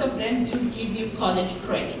 and most of them do give you college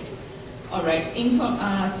credit. All right,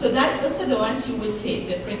 so those are the ones you would take: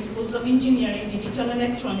 the Principles of Engineering, Digital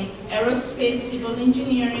Electronic, Aerospace, Civil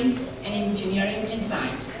Engineering, and Engineering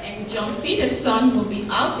Design. And John Peterson will be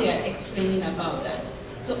out there explaining about that.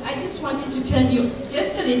 So I just wanted to tell you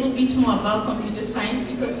just a little bit more about computer science,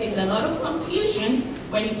 because there's a lot of confusion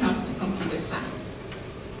when it comes to computer science.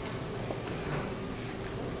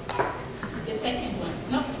 The second one,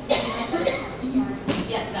 no?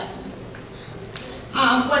 Yeah, that one.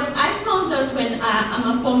 What I found out when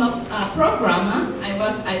I'm a former programmer, I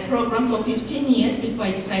programmed for 15 years before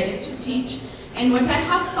I decided to teach. And what I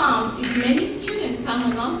have found is many students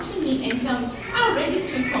come along to me and tell me, I already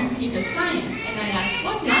took computer science. And I ask,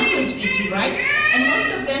 what language did you write? And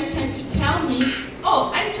most of them tend to tell me, oh,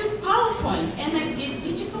 I took PowerPoint and I did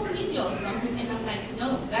digital media or something. And I'm like,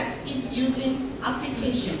 no, it's using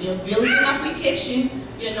application. You're building application,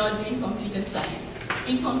 you're not doing computer science.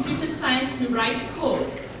 In computer science, we write code.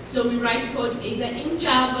 So we write code either in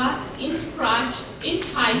Java, in Scratch, in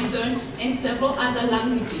Python, and several other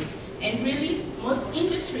languages. And really, most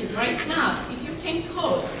industries right now, if you can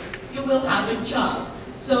code, you will have a job.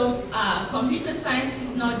 So computer science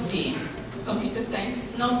is not DIM, computer science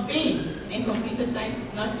is not BIM, and computer science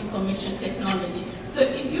is not information technology. So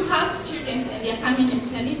if you have students and they're coming and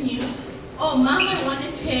telling you, oh, Mom, I want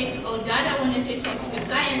to take, or Dad, I want to take computer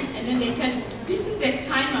science, and then they tell you, this is the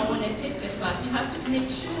time I want to take the class, you have to make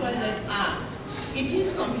sure that it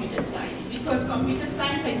is computer science, because computer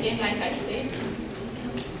science, again, like I said,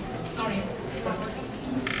 sorry,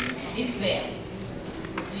 it's there.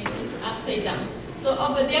 It's upside down. So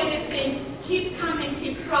over there we're saying, keep coming,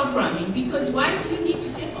 keep programming, because why do you need to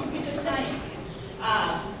take computer science?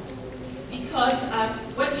 Because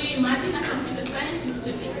what do you imagine a computer scientist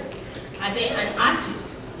to be? Are they an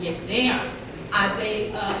artist? Yes, they are. Are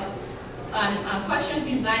they a fashion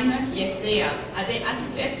designer? Yes, they are. Are they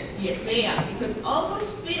architects? Yes, they are. Because all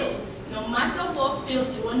those fields, no matter what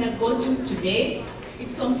field you want to go to today,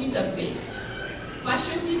 it's computer-based.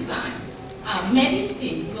 Fashion design,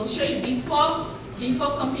 medicine, will show you before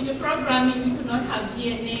computer programming, we could not have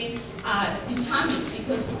DNA determined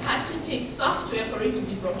because it had to take software for it to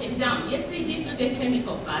be broken down. Yes, they did do the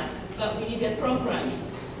chemical part, but we needed programming.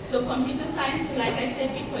 So computer science, like I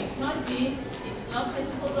said before, it's not deep, it's not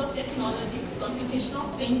principles of technology, it's computational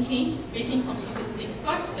thinking, making computers think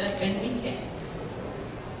faster than we can.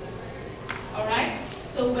 All right?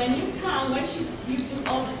 So when you come, why should you do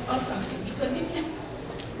all this or something? Because you can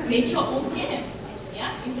make your own game.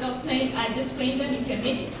 Yeah? Instead of just playing them, you can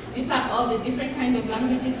make it. These are all the different kind of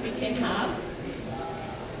languages we can have.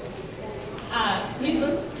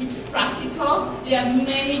 Reasons it's practical. There are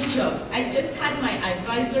many jobs. I just had my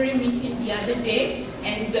advisory meeting the other day,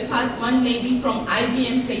 and one lady from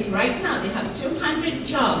IBM said right now they have 200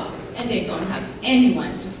 jobs and they don't have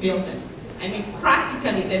anyone to fill them. I mean,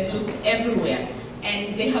 practically they've looked everywhere,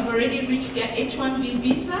 and they have already reached their H-1B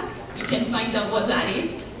visa. You can find out what that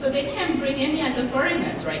is. So they can't bring any other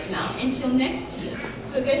foreigners right now until next year.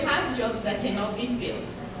 So they have jobs that cannot be filled.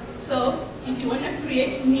 So if you want to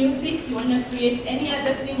create music, you want to create any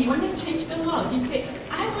other thing, you want to change the world, you say,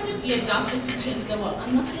 I want to be a doctor to change the world.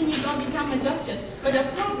 I'm not saying you don't become a doctor, but a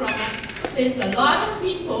programmer saves a lot of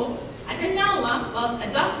people at an hour, while a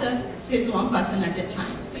doctor saves one person at a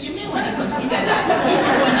time. So you may want to consider that if you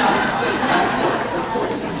want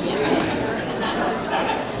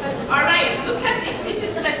to. All right, look at this. This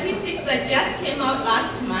is statistics that just came out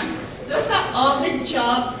last month. Those are all the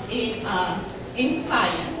jobs in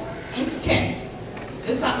science, in STEM.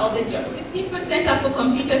 Those are all the jobs. 60% are for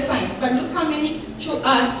computer science, but look how many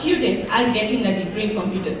students are getting a degree in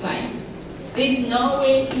computer science. There is no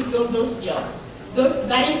way to fill those jobs.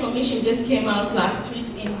 That information just came out last week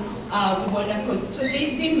in Wibona Code. So there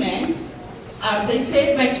is demand. They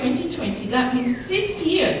said by 2020, that means 6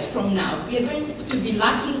 years from now, we are going to be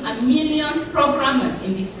lacking 1 million programmers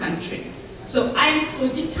in this country. So I am so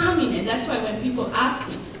determined, and that's why when people ask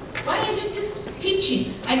me, why are you just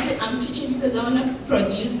teaching? I said, I'm teaching because I want to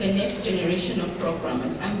produce the next generation of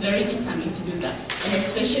programmers. I'm very determined to do that, and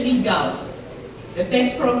especially girls. The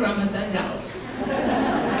best programmers are girls.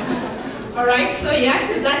 All right, so yes,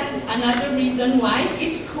 so that's another reason why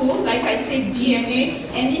it's cool. Like I said, DNA,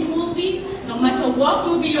 any movie, no matter what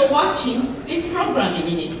movie you're watching, there's programming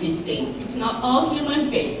in it these days. It's not all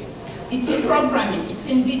human-based. It's in programming, it's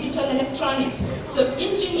in digital electronics. So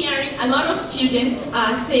engineering, a lot of students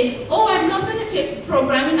say, oh, I'm not going to take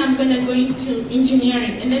programming, I'm going to go into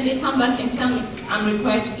engineering. And then they come back and tell me, I'm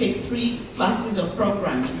required to take 3 classes of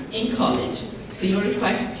programming in college. So you're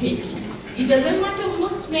required to take it. It doesn't matter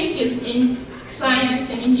most majors in science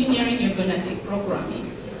and engineering, you're going to take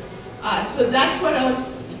programming. So that's what I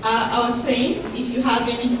was saying. If you have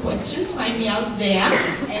any questions, find me out there.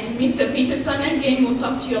 And Mr. Peterson again will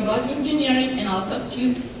talk to you about engineering, and I'll talk to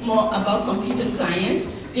you more about computer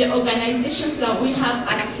science. The organizations that we have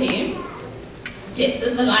at TAME,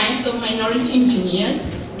 Texas Alliance of Minority Engineers,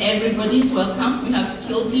 everybody is welcome. We have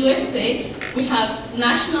Skills USA. We have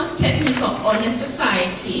National Technical Honor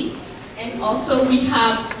Society. And also we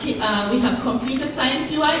have Computer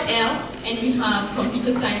Science UIL, and we have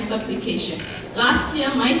Computer Science Application. Last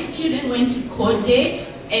year, my student went to Code Day,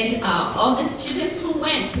 and all the students who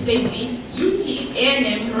went, they beat UT,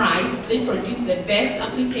 A&M, Rice. They produced the best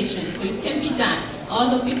application, so it can be done.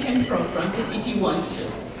 All of you can program if you want to.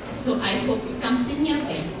 So I hope you come see me up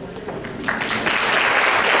there.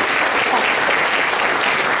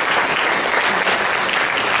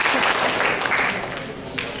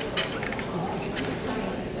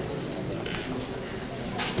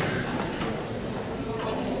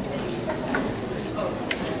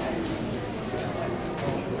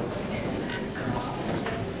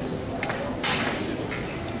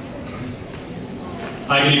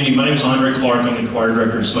 Hi, good evening. My name is Andre Clark. I'm the choir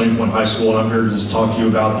director at Stony Point High School, and I'm here to talk to you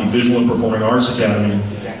about the Visual and Performing Arts Academy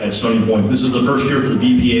at Stony Point. This is the first year for the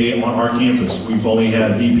VPA on our campus. We've only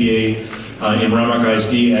had VPA in Round Rock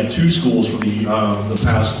ISD at 2 schools for the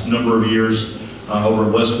past number of years, over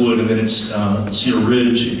at Westwood, and then it's Cedar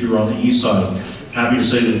Ridge if you're on the east side. Happy to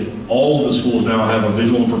say that all of the schools now have a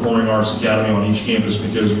Visual and Performing Arts Academy on each campus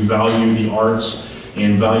because we value the arts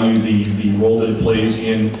and value the role that it plays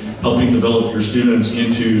in helping develop your students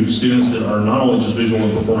into students that are not only just visual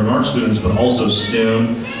and performing arts students, but also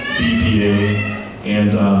STEM, BPA,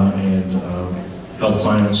 and health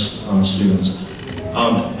science students.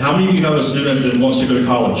 How many of you have a student that wants to go to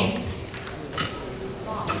college?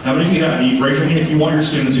 How many of you have? Raise your hand if you want your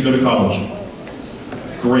student to go to college.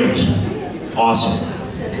 Great. Awesome.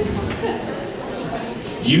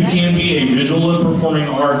 You can be a Visual and Performing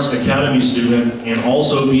Arts Academy student and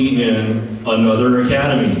also be in another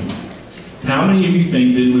academy. How many of you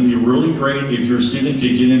think that it would be really great if your student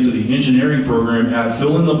could get into the engineering program at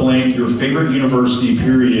fill in the blank, your favorite university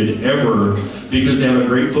period ever, because they have a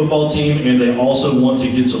great football team and they also want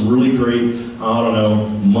to get some really great, I don't know,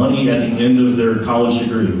 money at the end of their college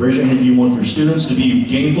degree? Raise your hand if you want your students to be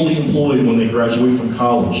gainfully employed when they graduate from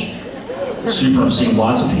college. Super, I'm seeing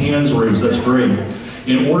lots of hands raised, that's great.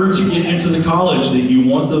 In order to get into the college that you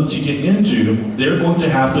want them to get into, they're going to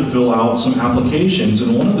have to fill out some applications.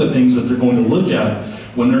 And one of the things that they're going to look at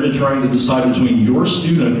when they're trying to decide between your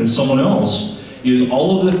student and someone else is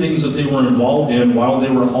all of the things that they were involved in while they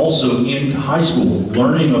were also in high school,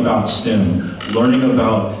 learning about STEM, learning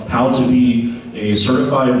about how to be a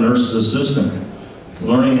certified nurse's assistant,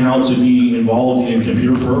 learning how to be involved in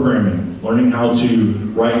computer programming, learning how to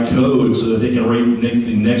write code so that they can make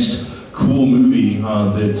the next cool movie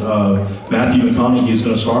that Matthew McConaughey is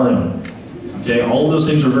going to star in. Okay, all of those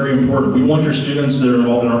things are very important. We want your students that are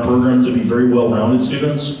involved in our program to be very well-rounded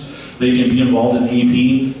students. They can be involved in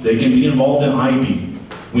AP, they can be involved in IB.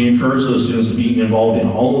 We encourage those students to be involved in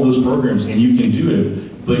all of those programs, and you can do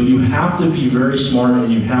it, but you have to be very smart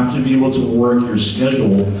and you have to be able to work your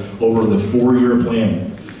schedule over the 4-year plan.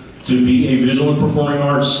 To be a Visual and Performing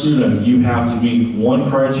Arts student, you have to meet one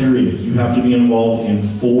criteria. You have to be involved in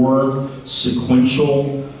 4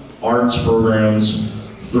 sequential arts programs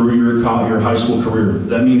through your high school career.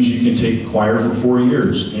 That means you can take choir for 4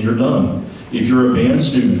 years and you're done. If you're a band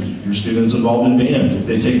student, if your student's involved in band, if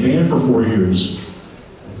they take band for 4 years,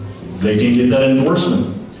 they can get that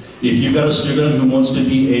endorsement. If you've got a student who wants to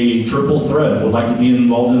be a triple threat, would like to be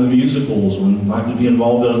involved in the musicals, would like to be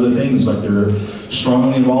involved in other things, like they're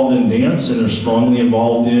strongly involved in dance and they're strongly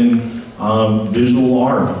involved in visual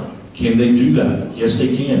art, can they do that? Yes,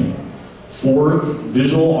 they can. 4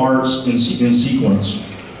 visual arts in sequence,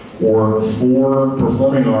 or 4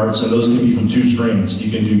 performing arts, and those can be from 2 strands.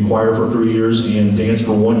 You can do choir for 3 years and dance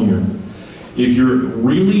for 1 year. If you're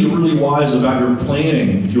really, really wise about your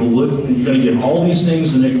planning, if you'll look, you're going to get all these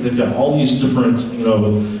things, and they've got all these different, you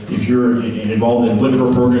know, if you're involved in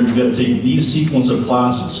whatever program, you've got to take these sequence of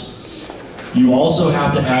classes. You also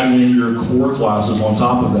have to add in your core classes on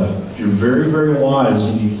top of that. If you're very, very wise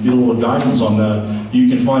and you get a little guidance on that, you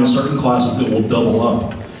can find certain classes that will double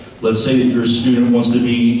up. Let's say that your student wants to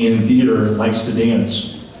be in theater, likes to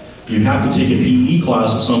dance. You have to take a PE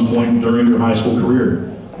class at some point during your high school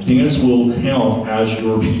career. Dance will count as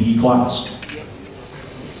your PE class.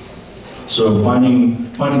 So finding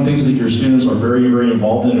things that your students are very, very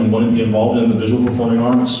involved in and want to be involved in the visual performing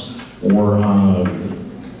arts, or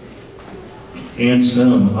and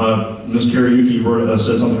STEM. Ms. Kariuki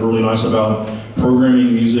said something really nice about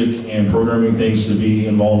programming music and programming things to be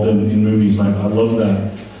involved in movies. I love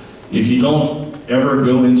that. If you don't ever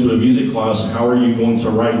go into a music class, how are you going to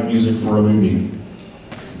write music for a movie?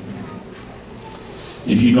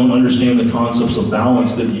 If you don't understand the concepts of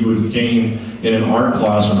balance that you would gain in an art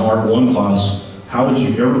class, an Art 1 class, how would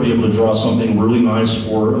you ever be able to draw something really nice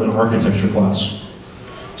for an architecture class?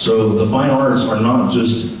 So the fine arts are not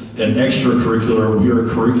just an extracurricular, we are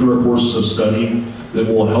curricular courses of study that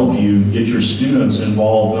will help you get your students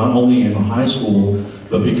involved not only in the high school,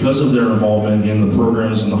 but because of their involvement in the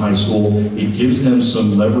programs in the high school, it gives them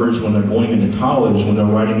some leverage when they're going into college, when they're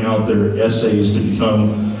writing out their essays to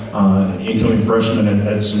become incoming freshmen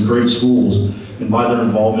at some great schools. And by their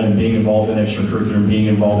involvement and being involved in extracurricular, being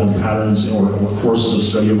involved in patterns or courses of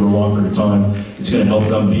study over a long period of time, it's going to help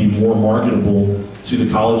them be more marketable to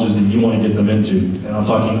the colleges that you want to get them into. And I'm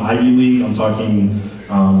talking Ivy League, I'm talking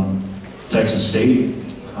Texas State,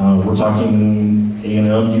 we're talking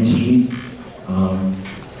A&M, UT.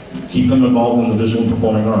 Keep them involved in the visual and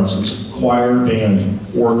performing arts. It's choir, band,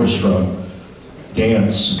 orchestra,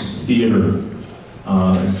 dance, theater,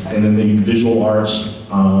 and then the visual arts.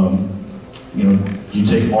 You know, you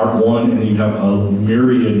take Art 1 and then you have a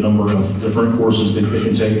myriad number of different courses that they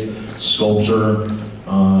can take, sculpture,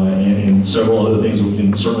 and several other things that we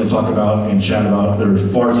can certainly talk about and chat about.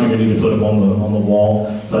 There's far too many to put up on the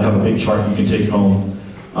wall, but I have a big chart you can take home.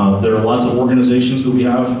 There are lots of organizations that we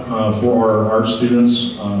have for our art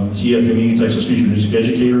students, TFME, Texas Future Music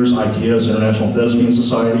Educators, ITS, International Thespian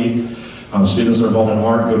Society. Students that are involved in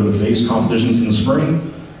art go to the VASE competitions in the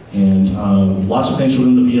spring, and lots of things for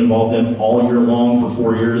them to be involved in all year long for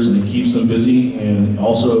 4 years, and it keeps them busy. And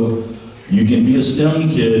also, you can be a STEM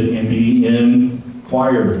kid and be in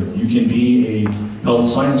choir. You can be a health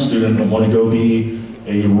science student and want to go be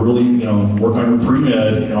a really, work under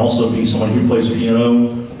pre-med and also be someone who plays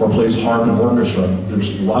piano or plays harp and orchestra.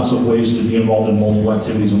 There's lots of ways to be involved in multiple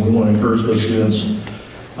activities, and we want to encourage those students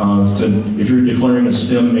if you're declaring a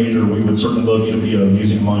STEM major, we would certainly love you to be a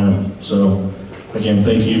music minor. So again,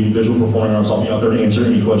 thank you, Visual Performing Arts. I'll be out there to answer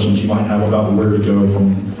any questions you might have about where to go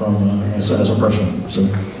as a freshman. So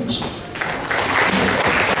thanks.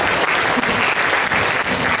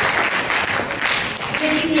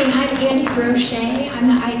 Good evening, I'm Andy Brochet. I'm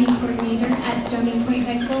the IB coordinator at Stony Point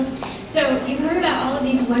High School. So you've heard about all of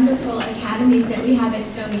these wonderful academies that we have at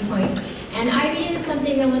Stony Point. And IB is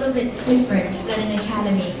something a little bit different than an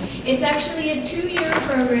academy. It's actually a 2-year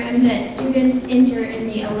program that students enter in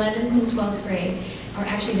the 11th and 12th grade. Or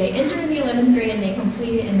actually they enter in the 11th grade and they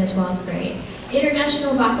complete it in the 12th grade.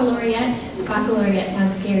 International Baccalaureate. Baccalaureate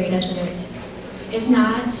sounds scary, doesn't it? It's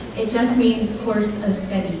not. It just means course of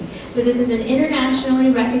study. So this is an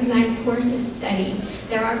internationally recognized course of study.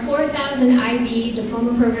 There are 4,000 IB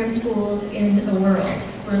diploma program schools in the world.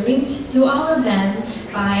 We're linked to all of them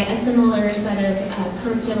by a similar set of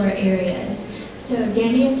curricular areas. So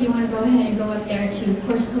Danny, if you want to go ahead and go up there to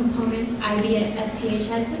course components, IB at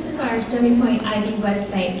SPHS. This is our Stony Point IB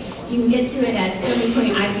website. You can get to it at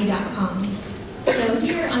stonypointib.com. So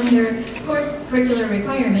here under course curricular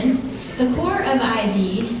requirements, the core of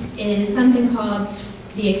IB is something called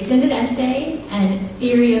the extended essay and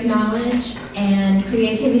theory of knowledge and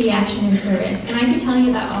creativity, action, and service. And I could tell you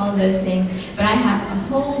about all of those things, but I have a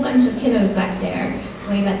whole bunch of kiddos back there.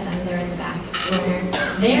 Wave at them, they're in the back corner.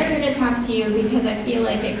 They're going to talk to you because I feel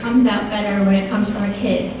like it comes out better when it comes from a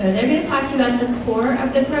kid. So they're going to talk to you about the core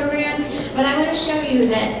of the program, but I want to show you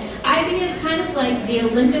that IB is kind of like the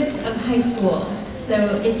Olympics of high school. So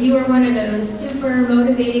if you are one of those super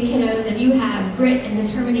motivated kiddos and you have grit and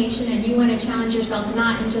determination and you want to challenge yourself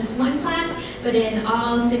not in just one class, but in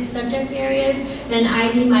all 6 subject areas, then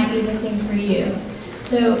IB might be the thing for you.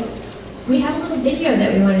 So we have a little video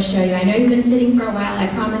that we want to show you. I know you've been sitting for a while. I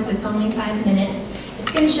promise it's only 5 minutes.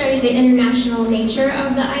 It's going to show you the international nature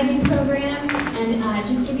of the IB program and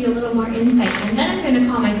just give you a little more insight. And then I'm going to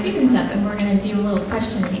call my students up and we're going to do a little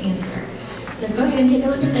question and answer. So go ahead and take a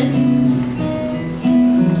look at this.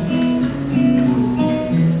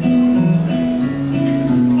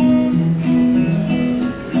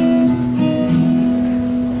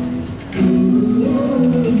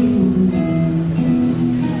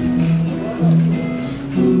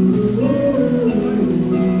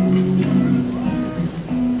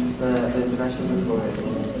 The international baccalaureate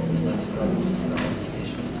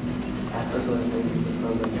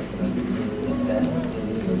that we can do the best in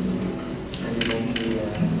university and eventually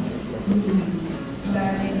successful.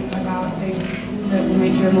 Learning about things that will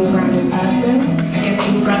make you a more grounded person. I guess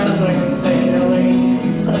in breadth of learning, so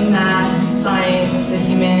learning some math, science, the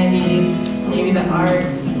humanities, maybe the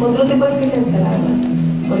arts. Otro tipo de exigencia, la verdad.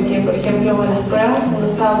 Porque, por ejemplo, en las pruebas uno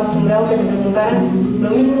estaba acostumbrado a que te preguntaran lo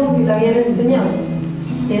mismo que te habían enseñado.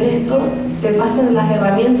 Y en esto te pasan las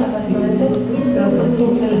herramientas, básicamente, pero después tú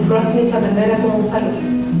en las pruebas tienes que aprender a cómo usarlas.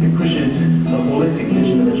 It pushes a holistic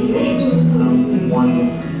vision of education, one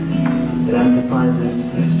that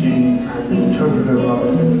emphasizes the student as an interpreter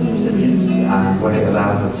rather than as a recipient. And what it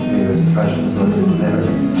allows us to do as professionals in this area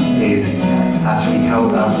is actually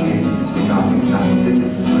help our students become international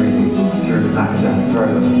citizens really through an academic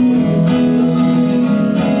program.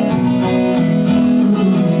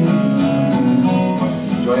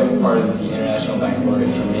 The enjoyable part of the International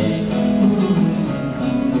Baccalaureate for me,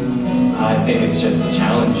 I think it's just a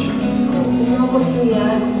challenge. Una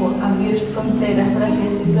oportunidad de como abrir fronteras, por así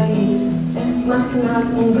decirlo, y es más que nada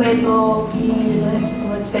un reto y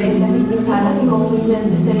como experiencias distintas a las que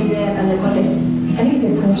comúnmente se vive en el colegio. I think it's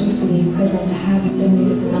important for the program to have so many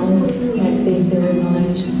different elements, like the theory of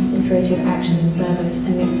knowledge, and creative action and service,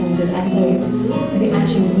 and the extended essays, because it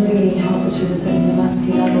actually really helps the students at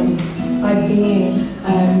university level. By being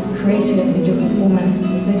creative in different formats,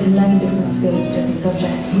 they can learn different skills to different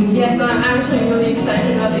subjects. Yeah, so I'm actually really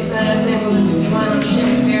excited about the extended essay with one on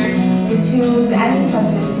Shakespeare. You choose any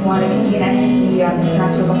subject you want. It can be any of the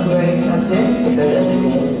international baccalaureate subjects. Extended essay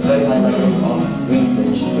is a very high level of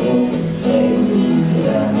research. It's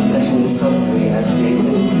intellectual discovery and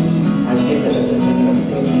creativity, and it gives them an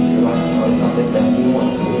opportunity to write on a topic that he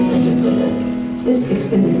wants to be interested in. This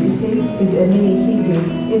extended essay is a mini thesis.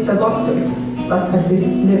 It's a doctor, but at the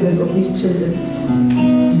level of these children.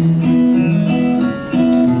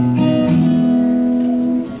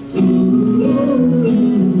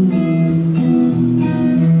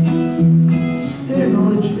 Theory of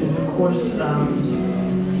knowledge is, of course,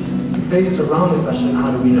 based around the question, how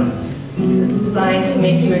do we know? It's designed to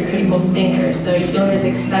make you a critical thinker, so you don't just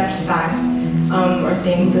accept facts or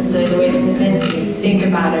things necessarily the way they're presented to you. Think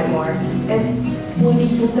about it more. Es muy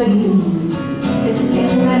distinto y es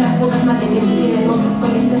una de las pocas materias que en otros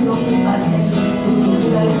colegios no se imparten,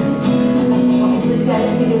 o sea, como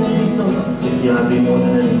especialmente que en el diploma. The IB, more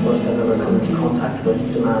than any course I've ever come into contact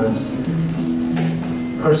with, demands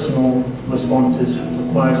personal responses,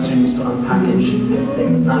 requires students to unpackage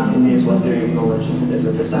things. That for me is what theory of knowledge is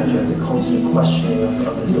at the center, is a constant questioning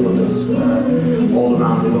of the syllabus all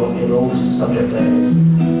around in all subject areas.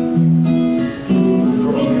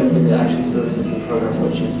 For me, because it actually serves as a program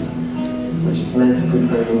which is meant to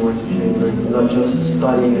prepare you more to be university, not just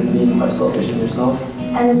studying and being quite selfish in yourself.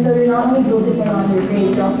 And so you're not only focusing on your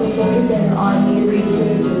grades, you're also focusing on your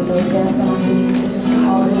creativity, like there are some activities such as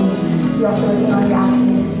calling. You're also working on your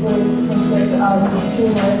action, sportsmanship,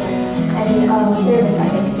 teamwork, and service. I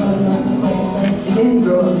think is one of the most important things. It made me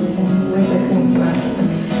grow up in ways I couldn't imagine.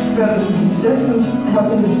 Just from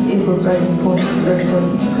helping the disabled riding ponies, or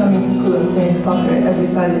from coming to school and playing soccer every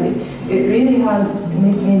Saturday, it really has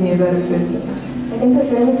made me a better person. I think the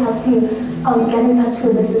service helps you get in touch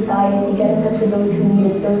with the society, get in touch with those who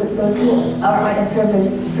need it, those who aren't as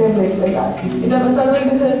privileged as us. Y a pesar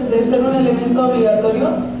de ser un elemento obligatorio,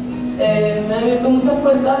 me ha abierto muchas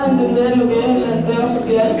puertas a entender lo que es la entrega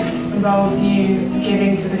social. Involves you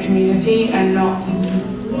giving to the community and not,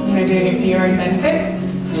 doing it for your own benefit.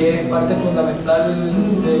 Y es parte fundamental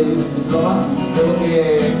del diploma, creo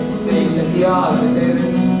que te incentiva a crecer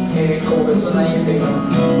como persona íntegra.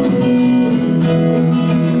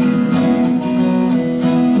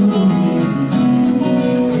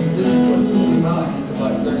 This is what school's about. It's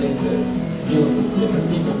about learning to deal with different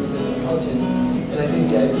people, different cultures. And I think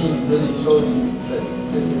the IB really shows you that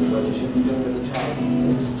this is what you should be doing as a child.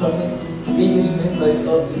 And it's taught me, being this man,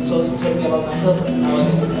 it's also taught me about myself and how I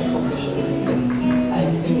can accomplish everything that I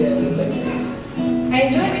think I would like to do. I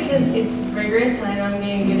enjoy it because it's rigorous and I know I'm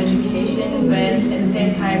getting a good education, but at the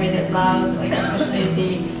same time it allows, especially the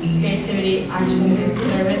creativity, action, and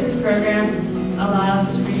service program, allows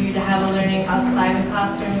for you to have a learning outside the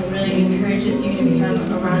classroom. It really encourages you to become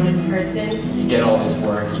a rounded person. You get all this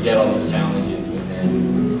work, you get all these challenges,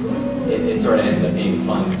 it sort of ends up being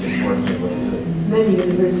fun just working your way through it. Many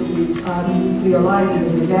universities are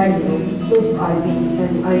realizing the value of IB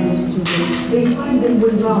and IB students. They find them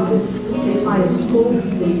well-rounded. They find scope,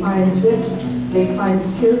 they find depth, they find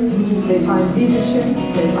skills, they find leadership,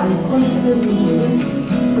 they find confident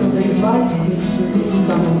students. So they invite these students to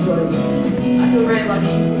come and join them. I feel very lucky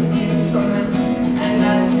to be in this program. And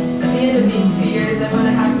at the end of these 2 years, I want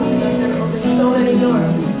to have something that's going to open so many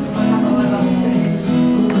doors.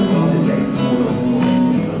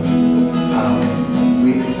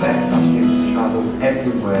 travel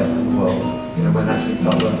everywhere in the world, you know, when they actually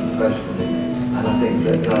start working professionally. And I think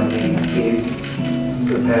that the IB is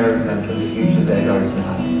preparing them for the future they're going to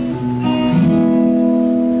have.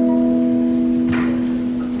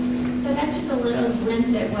 So that's just a little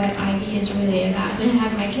glimpse at what IB is really about. I'm going to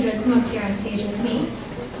have my kiddos come up here on stage with me.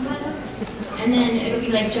 And then it'll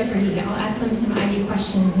be like Jeopardy. I'll ask them some IB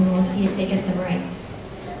questions and we'll see if they get them right.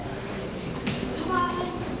 Come on.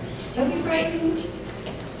 Don't be frightened.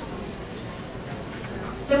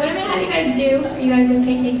 So what I'm going to have you guys do, are you guys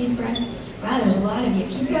okay? Take a deep breath. Wow, there's a lot of you.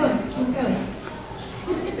 Keep going. Keep going.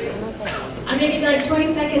 I'm going to give you like 20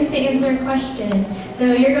 seconds to answer a question. So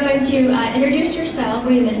you're going to introduce yourself.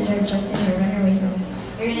 Wait a minute, Justin, you're running away from me.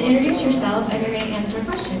 You're going to introduce yourself and you're going to answer a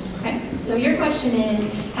question. Okay? So your question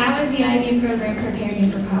is, how has the IB program prepared you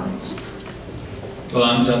for college? Well,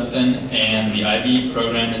 I'm Justin, and the IB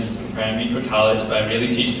program is preparing me for college by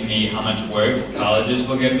really teaching me how much work colleges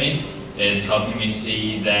will give me. It's helping me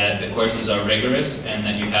see that the courses are rigorous and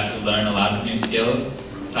that you have to learn a lot of new skills.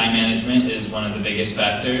 Time management is one of the biggest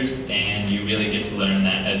factors, and you really get to learn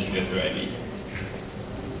that as you go through IB.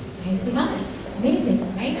 Nicely done.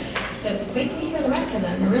 Amazing, right? So wait till you hear the rest of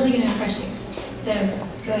them. They're really going to impress you. So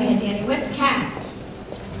go ahead, Danny. What's CAS?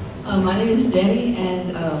 My name is Danny,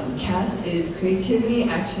 and CAS is Creativity,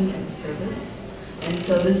 Action, and Service. And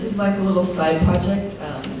so this is like a little side project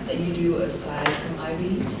that you do aside from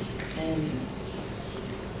IB. And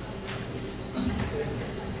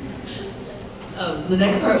the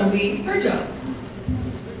next part will be her job.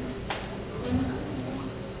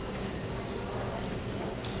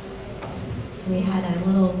 So we had a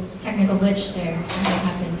little technical glitch there. Something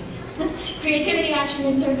happened. Creativity, Action,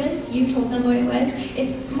 and Service. You told them what it was.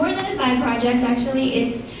 It's more than a side project, actually.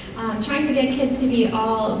 It's trying to get kids to be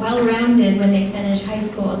all well-rounded when they finish high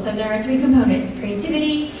school. So there are 3 components: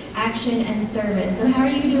 creativity, action, and service. So how are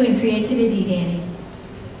you doing creativity, Danny?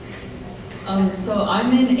 So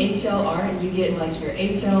I'm in HL Art, and you get like your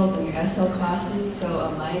HLs and your SL classes.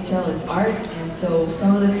 So my HL is art, and so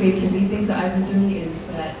some of the creativity things that I've been doing is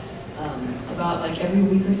that about like every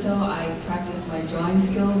week or so I practice my drawing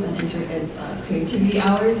skills and enter as creativity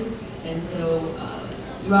hours. And so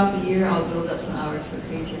throughout the year I'll build up some hours for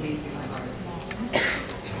creativity through my art.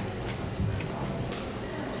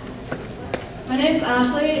 My name is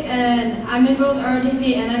Ashley, and I'm in both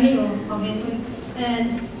ROTC and IB, well, obviously.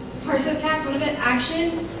 And parts of CAS, one of it,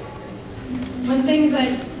 action. One things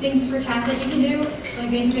for CAS that you can do,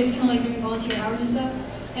 like basically it's kind of like doing volunteer hours and stuff.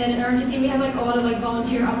 And in ROTC we have like a lot of like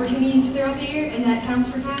volunteer opportunities throughout the year, and that counts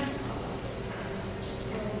for CAS.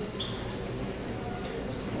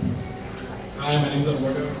 Hi, my name's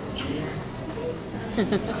Eduardo Jr.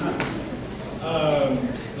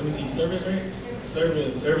 Let me see, service, right?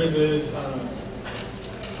 Service is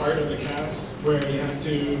part of the CAS where you have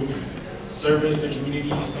to service the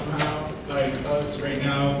community somehow. Like us right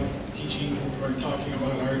now, teaching or talking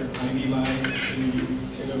about our IB lives to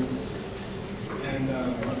kiddos. And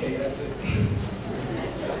okay, that's it.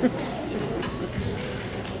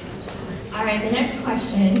 All right, the next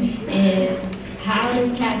question is, how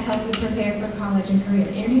does CAS help you prepare for college and career?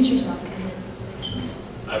 Introduce yourself.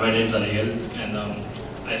 Hi, my name's Ariel, and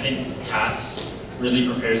I think CAS really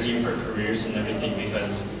prepares you for careers and everything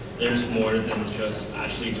because there's more than just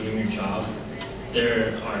actually doing your job.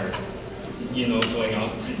 There are, you know, going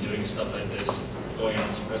out and doing stuff like this, going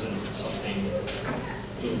out to present something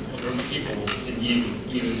to a group of people, and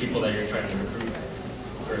even people that you're trying to recruit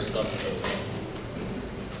for stuff.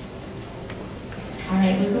 All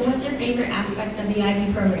right, Luca, what's your favorite aspect of the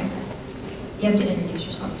IB program? You have to introduce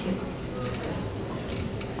yourself too.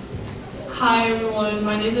 Hi everyone,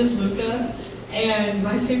 my name is Luca, and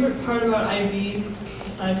my favorite part about IB,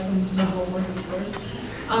 aside from the homework of course,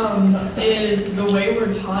 is the way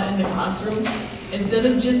we're taught in the classroom. Instead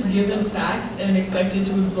of just given facts and expected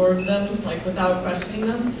to absorb them, like without questioning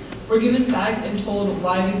them, we're given facts and told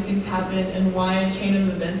why these things happen and why a chain of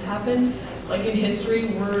events happen. Like in history,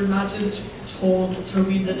 we're not just told to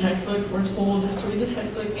read the textbook, we're told to read the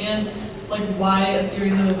textbook and like why a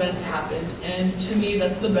series of events happened. And to me,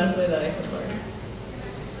 that's the best way that I could learn.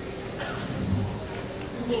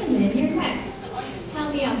 Landon, you're next. Tell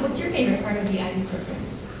me, what's your favorite part of the IB program?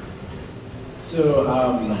 So,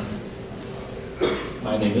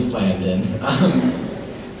 my name is Landon.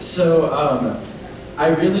 I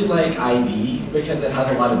really like IB because it has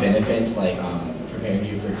a lot of benefits, like preparing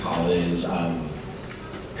you for college,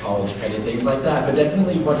 college credit, things like that. But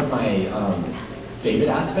definitely one of my favorite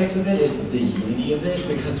aspects of it is the unity of it,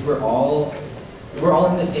 because we're all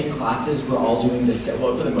in the same classes. We're all doing the same,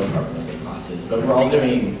 well, for the most part, we're in the same classes, but we're all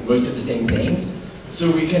doing most of the same things. So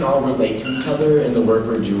we can all relate to each other in the work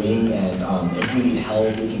we're doing, and if if we need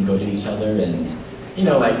help, we can go to each other, and you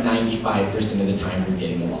know, like 95% of the time we're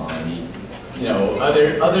getting along. You know,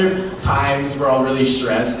 other times we're all really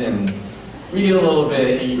stressed and we get a little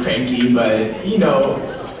bit cranky, but you know,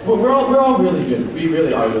 we're all really good. We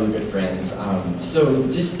really are really good friends. So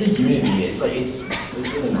just the unity is like it's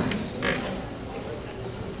really nice.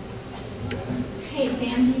 Hey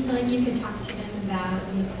Sam, do you feel like you could talk to them about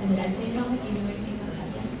the extended essay at all? Do you know anything about that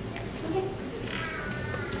yet? Okay.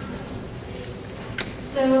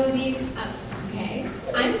 So okay,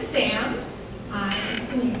 I'm Sam. Hi,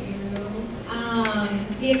 nice to meet you.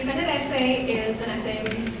 The extended essay is an essay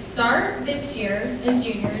we start this year as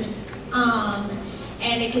juniors,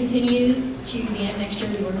 and it continues to the end of next year.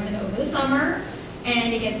 We work on it over the summer,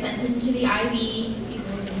 and it gets sent into the IB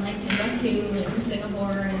people in like Timbuktu and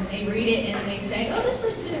Singapore, and they read it and they say, oh, this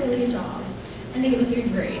person did a really good job, and they give us a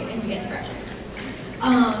good grade, and we get to graduate.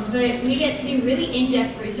 But we get to do really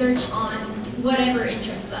in-depth research on whatever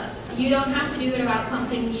interests us. You don't have to do it about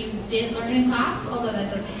something you did learn in class, although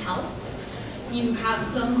that does help. You have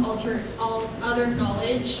some other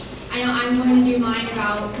knowledge. I know I'm going to do mine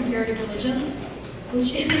about comparative religions,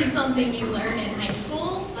 which isn't something you learn in high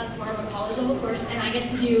school. That's more of a college level course, and I get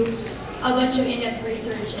to do a bunch of in-depth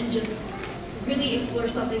research and just really explore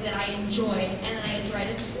something that I enjoy, and then I get to write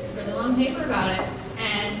a really long paper about it,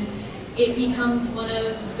 and it becomes one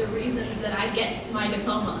of the reasons that I get my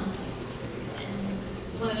diploma,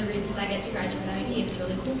 and one of the reasons I get to graduate IB. It's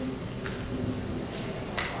really cool.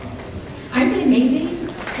 Aren't they amazing?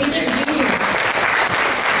 These are juniors.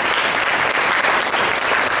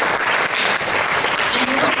 And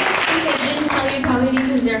one of the things I didn't tell you, probably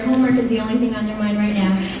because their homework is the only thing on their mind right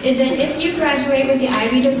now, is that if you graduate with the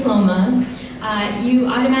IB diploma, you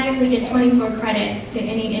automatically get 24 credits to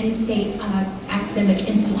any in-state academic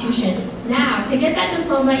institution. Now, to get that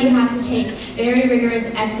diploma, you have to take very rigorous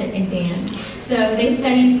exit exams. So they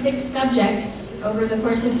study 6 subjects over the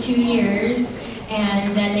course of 2 years,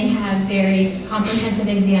 and then they have very comprehensive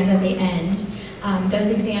exams at the end.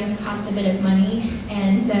 Those exams cost a bit of money,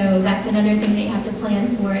 and so that's another thing that you have to plan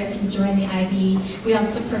for if you join the IB. We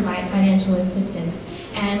also provide financial assistance.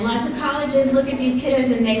 And lots of colleges look at these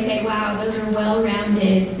kiddos and they say, wow, those are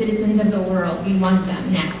well-rounded citizens of the world. We want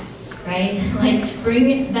them now, right? Like,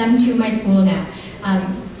 bring them to my school now.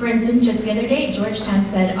 For instance, just the other day, Georgetown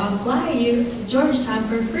said, I'll fly you to Georgetown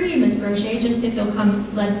for free, Ms. Brochet, just if you'll come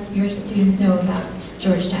let your students know about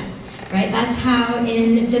Georgetown, right? That's how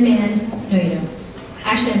in demand, no you don't.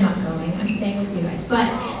 Actually, I'm not going, I'm staying with you guys, but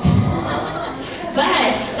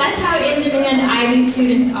that's how in demand IB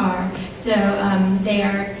students are. So they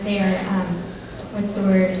are what's the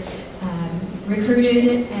word,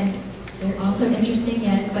 recruited, and they're also interesting,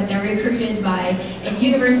 yes, but they're recruited by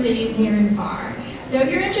universities near and far. So if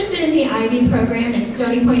you're interested in the IB program, it's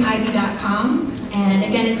StonyPointIB.com. And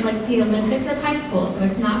again, it's like the Olympics of high school, so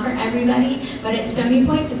it's not for everybody, but at Stony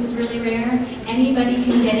Point, this is really rare. Anybody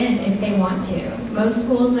can get in if they want to. Most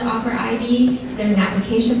schools that offer IB, there's an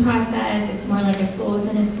application process. It's more like a school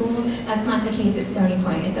within a school. That's not the case at Stony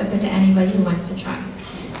Point. It's open to anybody who wants to try.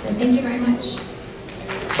 So thank you very much.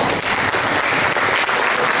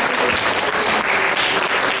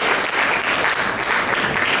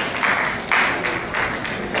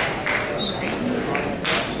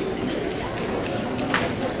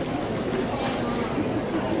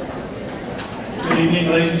 Good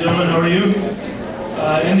evening, ladies and gentlemen. How are you?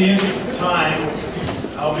 In the interest of time,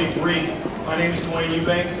 I'll be brief. My name is Dwayne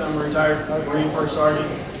Eubanks. I'm a retired Marine First Sergeant,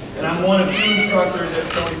 and I'm one of 2 instructors at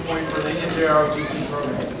Stony Point for the NJROTC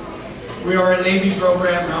program. We are a Navy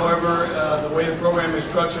program. However, the way the program is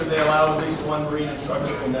structured, they allow at least 1 Marine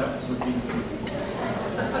instructor, and that would be me.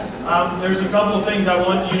 There's a couple of things I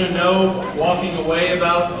want you to know walking away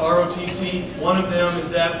about ROTC. One of them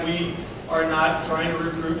is that we are not trying to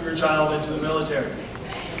recruit your child into the military.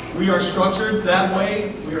 We are structured that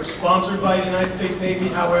way. We are sponsored by the United States Navy.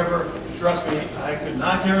 However, trust me, I could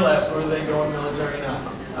not care less whether they go in the military or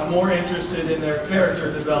not. I'm more interested in their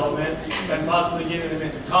character development and possibly getting them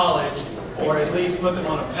into college, or at least put them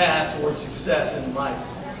on a path towards success in life.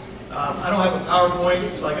 I don't have a PowerPoint.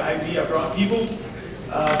 It's like IB. I brought people.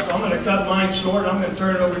 So I'm going to cut mine short. I'm going to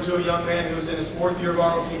turn it over to a young man who's in his 4th year of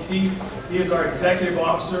ROTC. He is our executive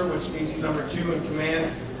officer, which means he's number 2 in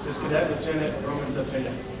command. This is Cadet Lieutenant Roman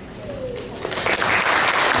Zepeda.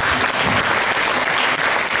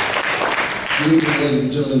 Good evening, ladies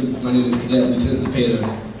and gentlemen. My name is Cadet Lieutenant Zepeda,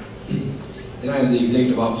 and I am the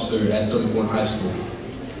executive officer at Stony Point High School.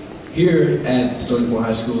 Here at Stony Point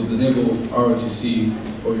High School, the Naval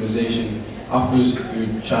ROTC organization offers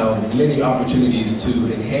your child many opportunities to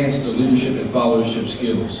enhance their leadership and followership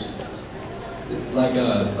skills.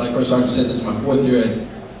 like First Sergeant said, this is my 4th year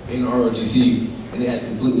in ROTC, and it has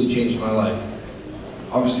completely changed my life.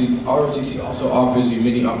 Obviously, ROTC also offers you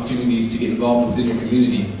many opportunities to get involved within your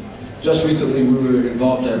community. Just recently, we were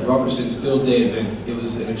involved at Robertson's Field Day event. It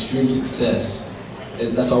was an extreme success.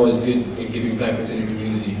 And that's always good in giving back within your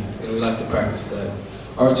community, and we like to practice that.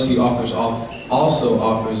 ROTC also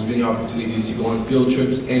offers many opportunities to go on field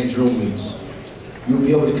trips and drill meets. You will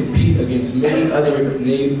be able to compete against many other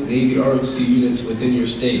Navy ROTC units within your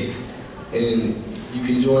state. And you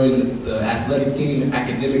can join the athletic team,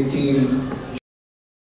 academic team,